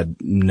these had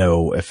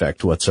no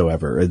effect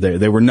whatsoever.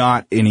 They were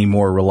not any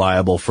more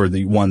reliable for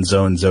the one's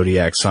own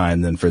zodiac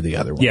sign than for the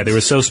other ones. Yeah, they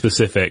were so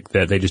specific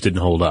that they just didn't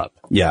hold up.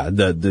 Yeah,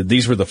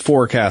 these were the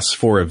forecasts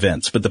for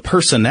events, but the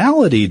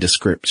personality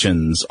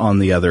descriptions, on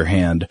the other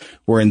hand,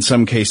 were in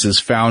some cases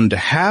found to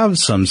have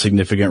some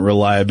significant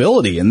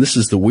reliability, and this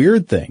is the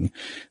weird thing.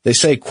 They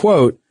say,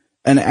 quote,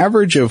 an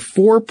average of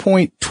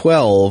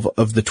 4.12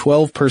 of the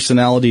 12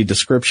 personality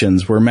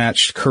descriptions were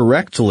matched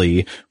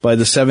correctly by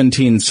the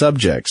 17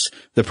 subjects.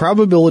 The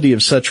probability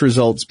of such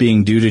results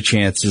being due to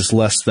chance is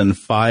less than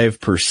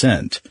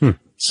 5%.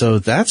 So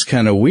that's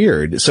kind of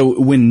weird. So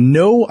when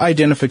no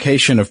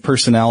identification of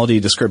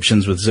personality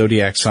descriptions with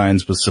zodiac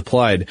signs was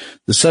supplied,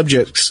 the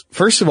subjects,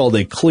 first of all,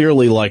 they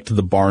clearly liked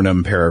the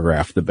Barnum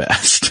paragraph the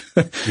best.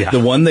 Yeah. The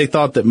one they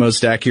thought that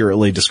most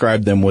accurately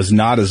described them was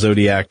not a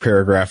zodiac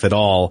paragraph at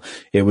all.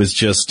 It was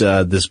just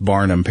this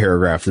Barnum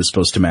paragraph that's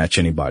supposed to match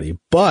anybody.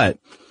 But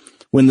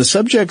when the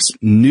subjects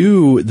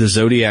knew the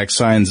zodiac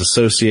signs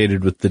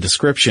associated with the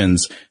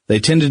descriptions, they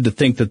tended to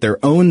think that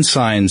their own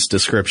sign's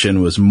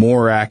description was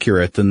more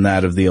accurate than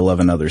that of the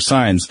 11 other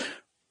signs.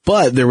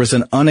 But there was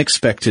an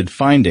unexpected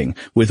finding.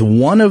 With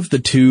one of the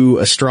two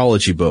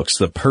astrology books,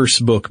 the Purse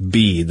Book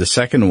B, the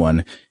second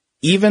one,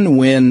 even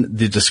when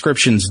the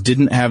descriptions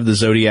didn't have the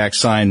zodiac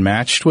sign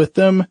matched with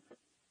them,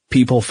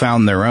 people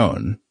found their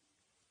own.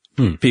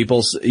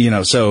 People,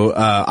 so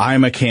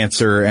I'm a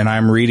Cancer and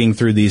I'm reading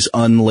through these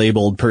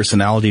unlabeled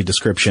personality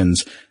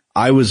descriptions.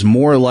 I was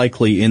more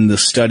likely in the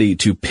study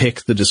to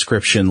pick the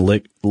description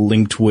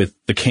linked with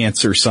the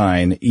Cancer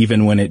sign,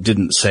 even when it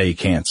didn't say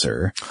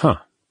Cancer. Huh.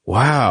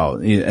 Wow.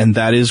 And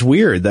that is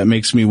weird. That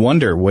makes me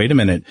wonder, wait a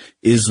minute,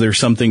 is there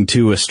something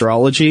to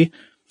astrology?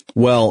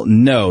 Well,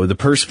 no, the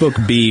Purse Book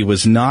B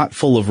was not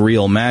full of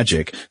real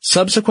magic.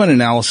 Subsequent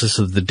analysis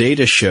of the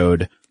data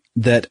showed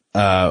that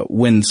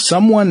when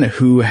someone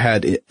who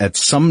had at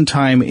some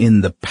time in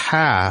the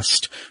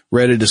past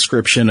read a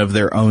description of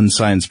their own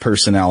sign's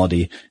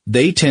personality,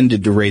 they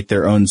tended to rate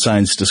their own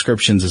sign's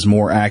descriptions as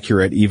more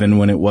accurate even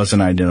when it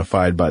wasn't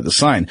identified by the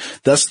sign.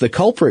 Thus, the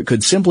culprit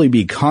could simply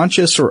be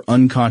conscious or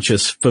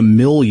unconscious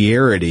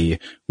familiarity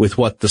with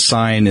what the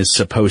sign is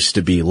supposed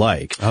to be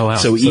like. Oh, wow.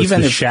 So even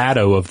it's the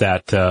shadow of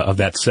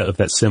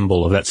that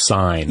symbol, of that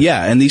sign.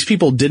 Yeah, and these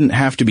people didn't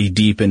have to be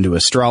deep into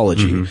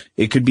astrology. Mm-hmm.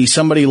 It could be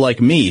somebody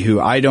like me who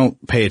I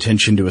don't pay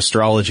attention to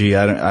astrology.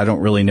 I don't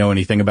really know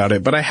anything about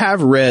it, but I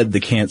have read the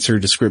Cancer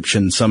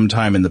description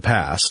sometime in the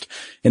past.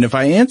 And if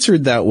I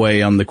answered that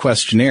way on the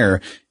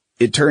questionnaire,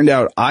 it turned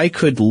out I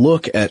could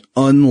look at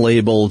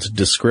unlabeled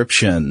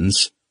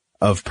descriptions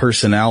of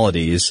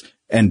personalities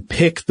and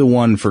pick the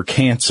one for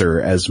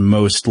Cancer as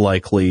most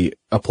likely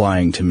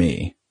applying to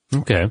me.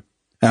 Okay.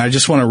 And I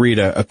just want to read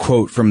a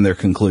quote from their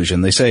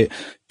conclusion. They say,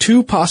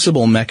 2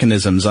 possible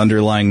mechanisms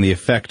underlying the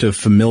effect of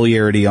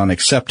familiarity on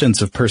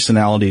acceptance of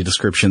personality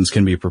descriptions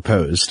can be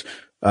proposed.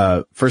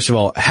 First of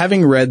all,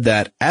 having read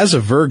that as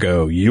a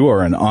Virgo, you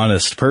are an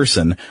honest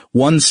person,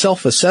 one's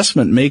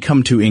self-assessment may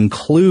come to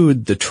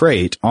include the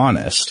trait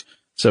honest.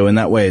 So in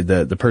that way,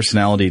 the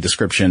personality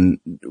description,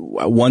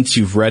 once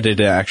you've read it,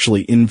 it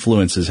actually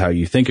influences how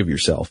you think of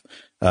yourself.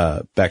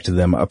 Back to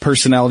them. A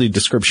personality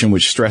description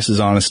which stresses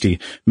honesty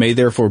may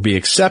therefore be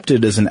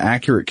accepted as an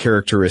accurate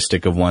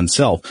characteristic of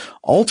oneself.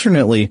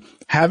 Alternately,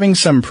 having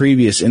some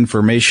previous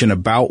information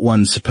about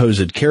one's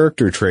supposed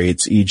character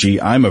traits, e.g.,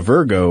 I'm a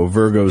Virgo,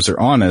 Virgos are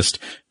honest,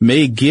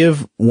 may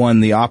give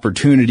one the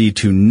opportunity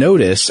to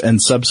notice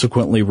and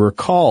subsequently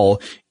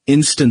recall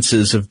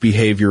instances of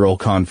behavioral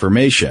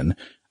confirmation.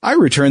 I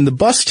returned the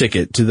bus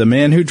ticket to the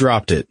man who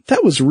dropped it.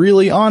 That was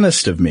really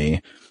honest of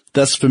me.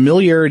 Thus,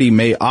 familiarity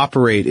may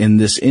operate in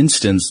this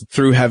instance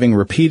through having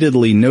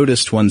repeatedly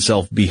noticed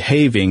oneself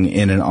behaving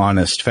in an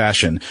honest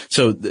fashion.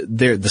 So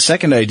the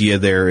second idea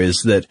there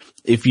is that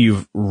if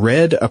you've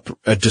read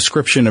a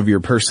description of your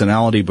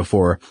personality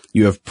before,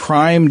 you have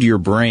primed your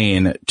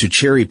brain to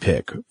cherry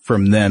pick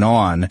from then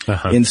on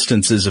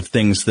instances of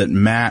things that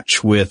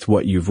match with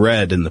what you've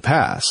read in the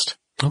past.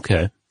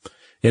 Okay.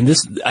 And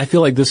I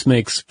feel like this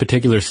makes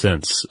particular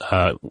sense,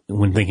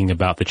 when thinking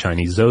about the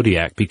Chinese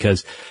zodiac,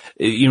 because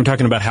you're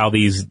talking about how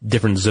these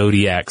different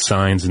zodiac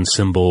signs and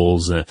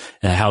symbols,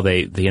 how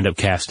they end up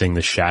casting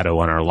the shadow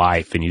on our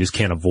life, and you just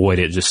can't avoid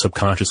it, just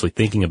subconsciously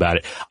thinking about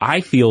it. I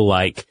feel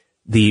like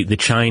the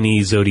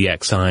Chinese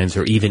zodiac signs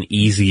are even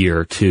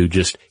easier to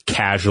just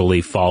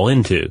casually fall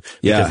into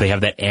because they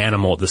have that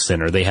animal at the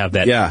center. They have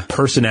that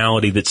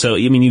personality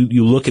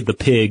you look at the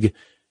pig,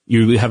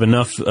 you have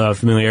enough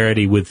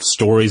familiarity with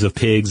stories of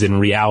pigs and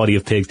reality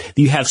of pigs.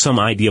 You have some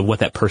idea of what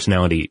that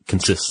personality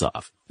consists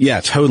of.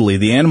 Yeah, totally.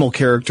 The animal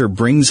character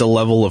brings a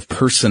level of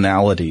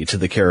personality to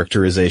the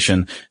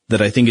characterization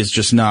that I think is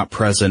just not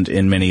present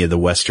in many of the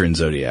Western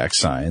zodiac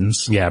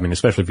signs. Yeah,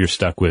 especially if you're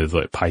stuck with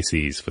like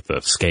Pisces with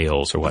the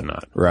scales or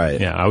whatnot.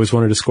 Right. Yeah, I always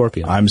wanted a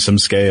Scorpion. I'm some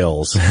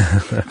scales.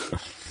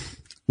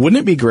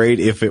 Wouldn't it be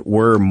great if it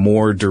were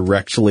more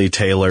directly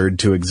tailored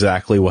to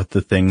exactly what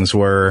the things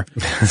were?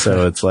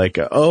 So it's like,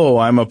 oh,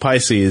 I'm a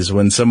Pisces.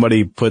 When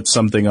somebody puts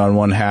something on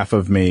one half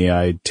of me,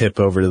 I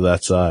tip over to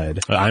that side.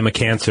 I'm a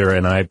Cancer,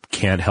 and I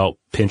can't help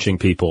pinching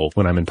people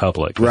when I'm in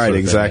public. Right,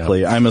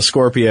 exactly. I'm a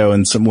Scorpio,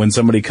 and when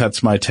somebody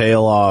cuts my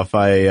tail off,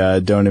 I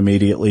don't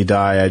immediately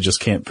die. I just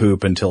can't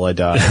poop until I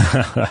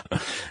die.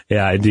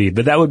 Yeah, indeed.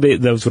 But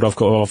those would of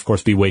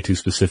course be way too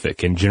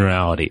specific. In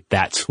generality,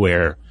 that's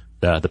where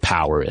the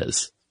power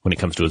is when it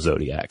comes to a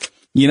zodiac.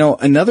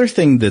 Another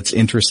thing that's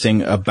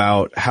interesting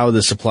about how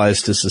this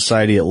applies to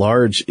society at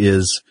large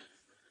is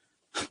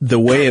the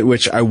way at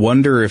which I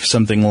wonder if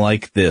something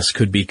like this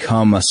could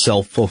become a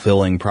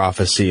self-fulfilling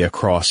prophecy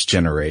across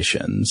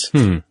generations.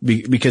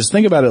 Because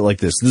think about it like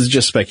this. This is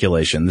just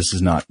speculation. This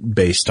is not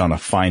based on a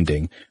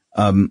finding.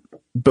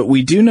 But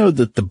we do know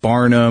that the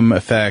Barnum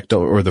effect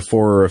or the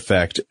Forer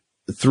effect,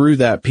 through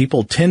that,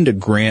 people tend to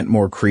grant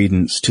more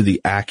credence to the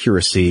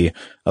accuracy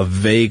of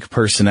vague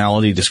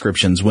personality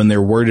descriptions when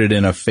they're worded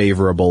in a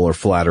favorable or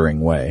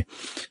flattering way.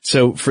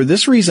 So for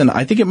this reason,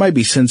 I think it might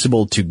be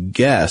sensible to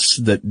guess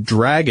that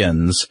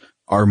dragons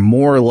are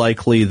more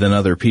likely than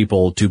other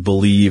people to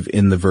believe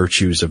in the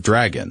virtues of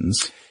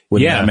dragons.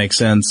 Wouldn't that make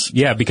sense?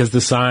 Yeah, because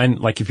the sign,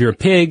 like if you're a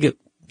pig,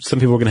 some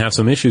people are going to have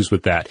some issues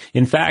with that.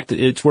 In fact,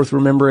 it's worth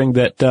remembering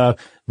that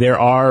there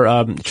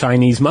are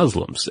Chinese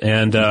Muslims,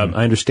 and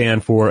I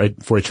understand for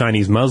a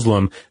Chinese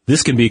Muslim,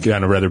 this can be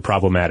kind of rather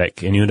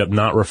problematic, and you end up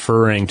not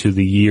referring to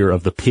the year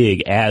of the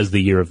pig as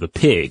the year of the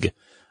pig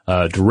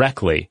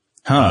directly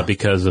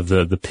because of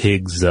the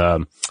pig's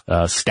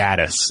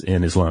status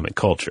in Islamic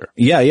culture.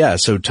 Yeah.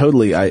 So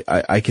totally,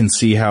 I can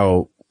see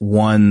how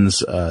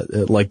one's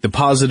like the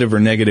positive or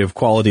negative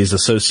qualities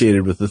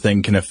associated with the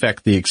thing can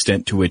affect the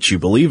extent to which you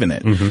believe in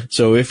it.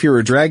 So if you're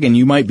a dragon,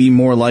 you might be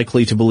more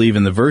likely to believe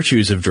in the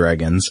virtues of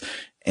dragons.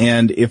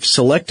 And if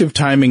selective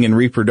timing and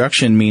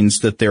reproduction means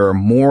that there are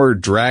more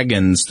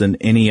dragons than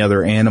any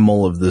other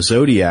animal of the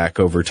zodiac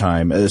over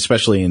time,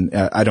 especially in,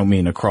 I don't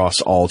mean across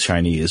all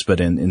Chinese, but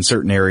in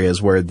certain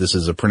areas where this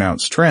is a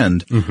pronounced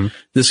trend,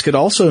 this could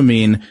also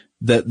mean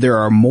that there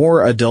are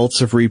more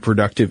adults of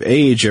reproductive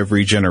age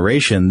every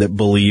generation that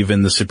believe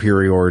in the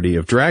superiority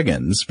of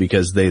dragons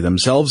because they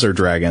themselves are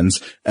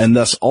dragons and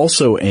thus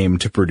also aim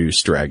to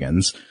produce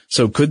dragons.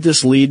 So could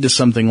this lead to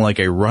something like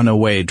a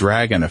runaway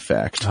dragon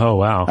effect? Oh,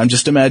 wow. I'm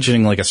just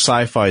imagining like a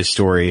sci-fi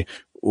story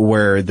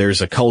where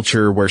there's a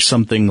culture where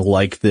something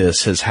like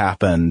this has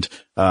happened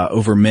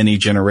over many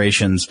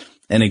generations,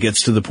 and it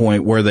gets to the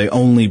point where they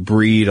only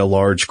breed a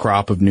large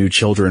crop of new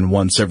children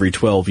once every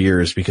 12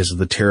 years because of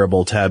the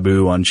terrible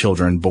taboo on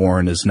children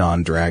born as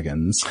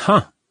non-dragons.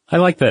 Huh. I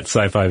like that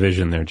sci-fi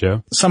vision there,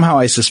 Joe. Somehow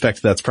I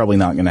suspect that's probably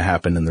not going to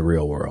happen in the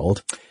real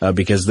world,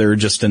 because there are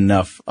just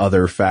enough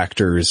other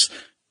factors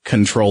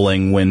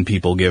controlling when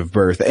people give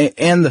birth.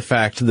 And the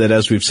fact that,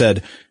 as we've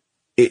said,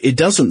 it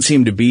doesn't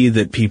seem to be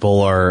that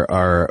people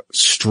are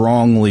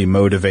strongly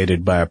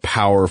motivated by a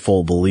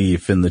powerful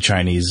belief in the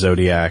Chinese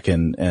zodiac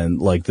and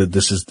like that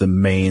this is the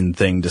main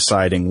thing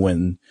deciding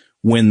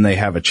when they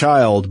have a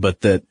child,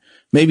 but that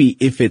maybe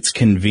if it's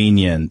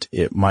convenient,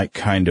 it might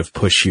kind of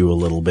push you a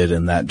little bit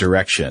in that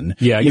direction.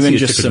 Yeah, even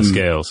just some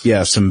scales.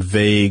 Yeah, some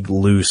vague,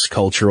 loose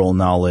cultural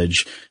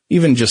knowledge.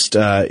 Even just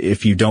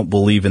if you don't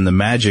believe in the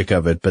magic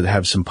of it, but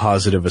have some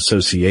positive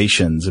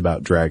associations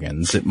about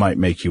dragons, it might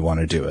make you want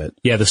to do it.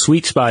 Yeah, the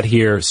sweet spot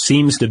here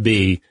seems to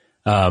be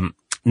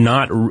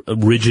not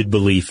rigid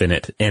belief in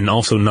it, and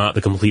also not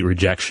the complete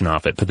rejection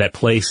of it, but that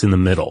place in the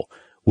middle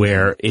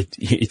where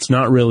it's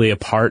not really a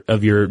part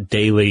of your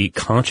daily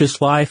conscious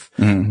life,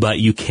 but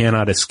you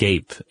cannot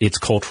escape its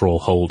cultural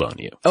hold on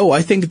you. Oh,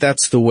 I think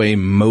that's the way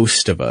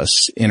most of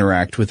us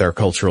interact with our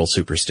cultural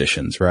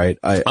superstitions, right?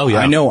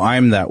 I know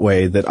I'm that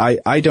way, that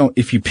I don't,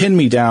 if you pin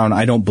me down,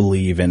 I don't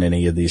believe in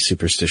any of these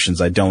superstitions.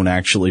 I don't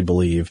actually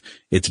believe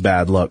it's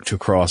bad luck to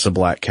cross a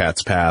black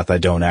cat's path. I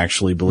don't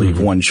actually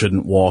believe one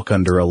shouldn't walk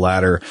under a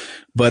ladder.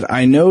 But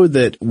I know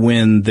that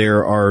when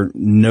there are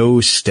no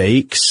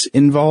stakes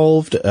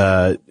involved,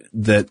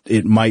 that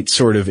it might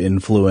sort of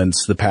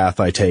influence the path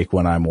I take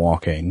when I'm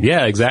walking.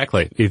 Yeah,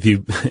 exactly.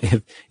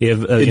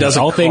 If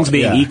all things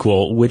being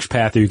equal, which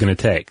path are you going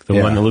to take?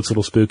 The one that looks a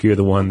little spooky or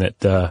the one that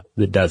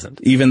doesn't?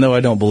 Even though I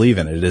don't believe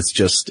in it, it's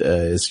just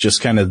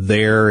kind of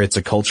there. It's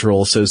a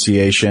cultural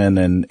association,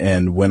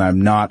 and when I'm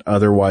not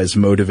otherwise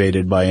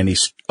motivated by any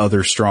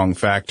other strong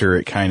factor,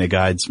 it kind of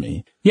guides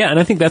me. Yeah, and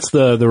I think that's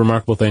the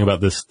remarkable thing about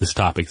this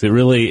topic. It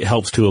really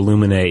helps to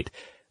illuminate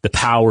the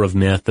power of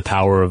myth, the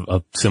power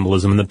of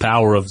symbolism, and the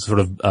power of sort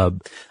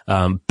of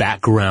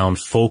background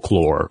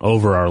folklore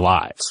over our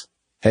lives.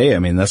 Hey, I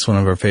mean, that's one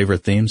of our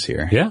favorite themes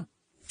here. Yeah.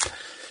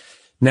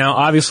 Now,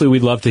 obviously,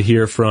 we'd love to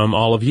hear from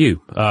all of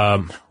you.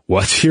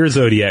 What's your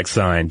zodiac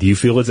sign? Do you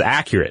feel it's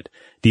accurate?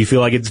 Do you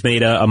feel like it's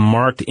made a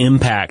marked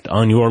impact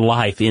on your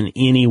life in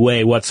any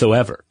way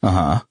whatsoever?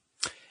 Uh-huh.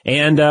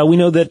 And we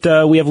know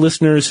that we have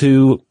listeners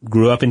who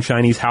grew up in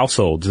Chinese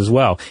households as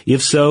well.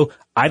 If so,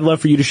 I'd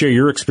love for you to share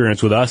your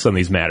experience with us on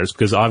these matters,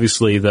 because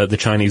obviously the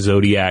Chinese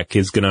zodiac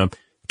is going to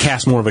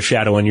cast more of a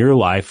shadow on your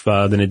life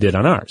than it did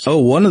on ours. Oh,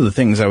 one of the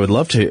things I would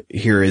love to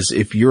hear is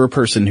if you're a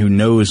person who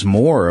knows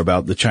more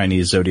about the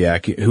Chinese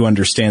zodiac, who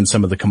understands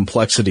some of the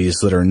complexities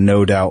that are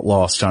no doubt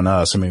lost on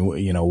us. I mean,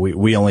 you know,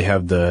 we only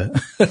have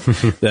the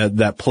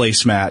that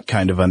placemat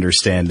kind of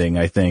understanding,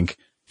 I think.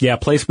 Yeah,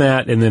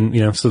 placemat, and then,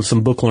 you know,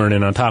 some book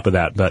learning on top of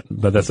that, but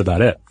that's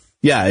about it.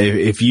 Yeah,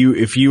 if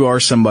you are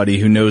somebody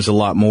who knows a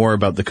lot more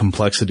about the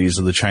complexities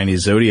of the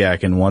Chinese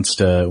zodiac and wants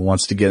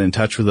to get in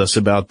touch with us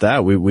about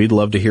that, we'd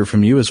love to hear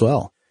from you as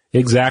well.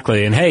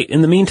 Exactly. And hey,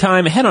 in the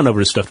meantime, head on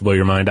over to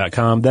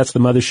StuffToBlowYourMind.com. That's the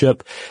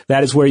mothership.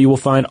 That is where you will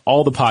find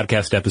all the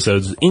podcast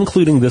episodes,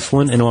 including this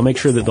one, and I'll make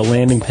sure that the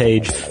landing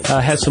page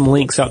has some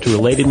links out to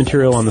related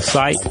material on the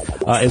site,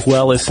 as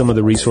well as some of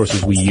the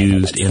resources we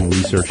used in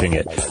researching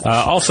it.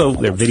 Also,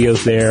 there are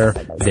videos there.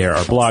 There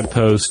are blog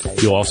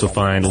posts. You'll also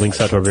find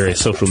links out to our various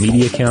social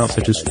media accounts,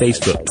 such as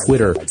Facebook,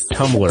 Twitter,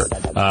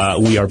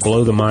 Tumblr. We are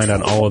Blow the Mind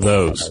on all of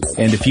those.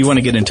 And if you want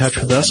to get in touch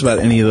with us about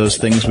any of those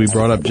things we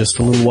brought up just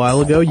a little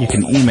while ago, you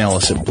can email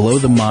us at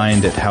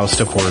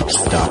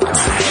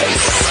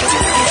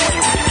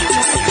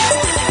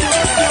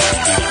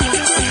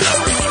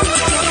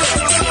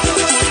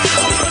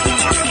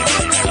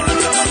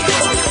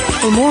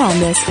For more on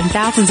this and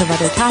thousands of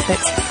other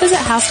topics, visit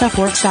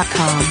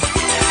howstuffworks.com.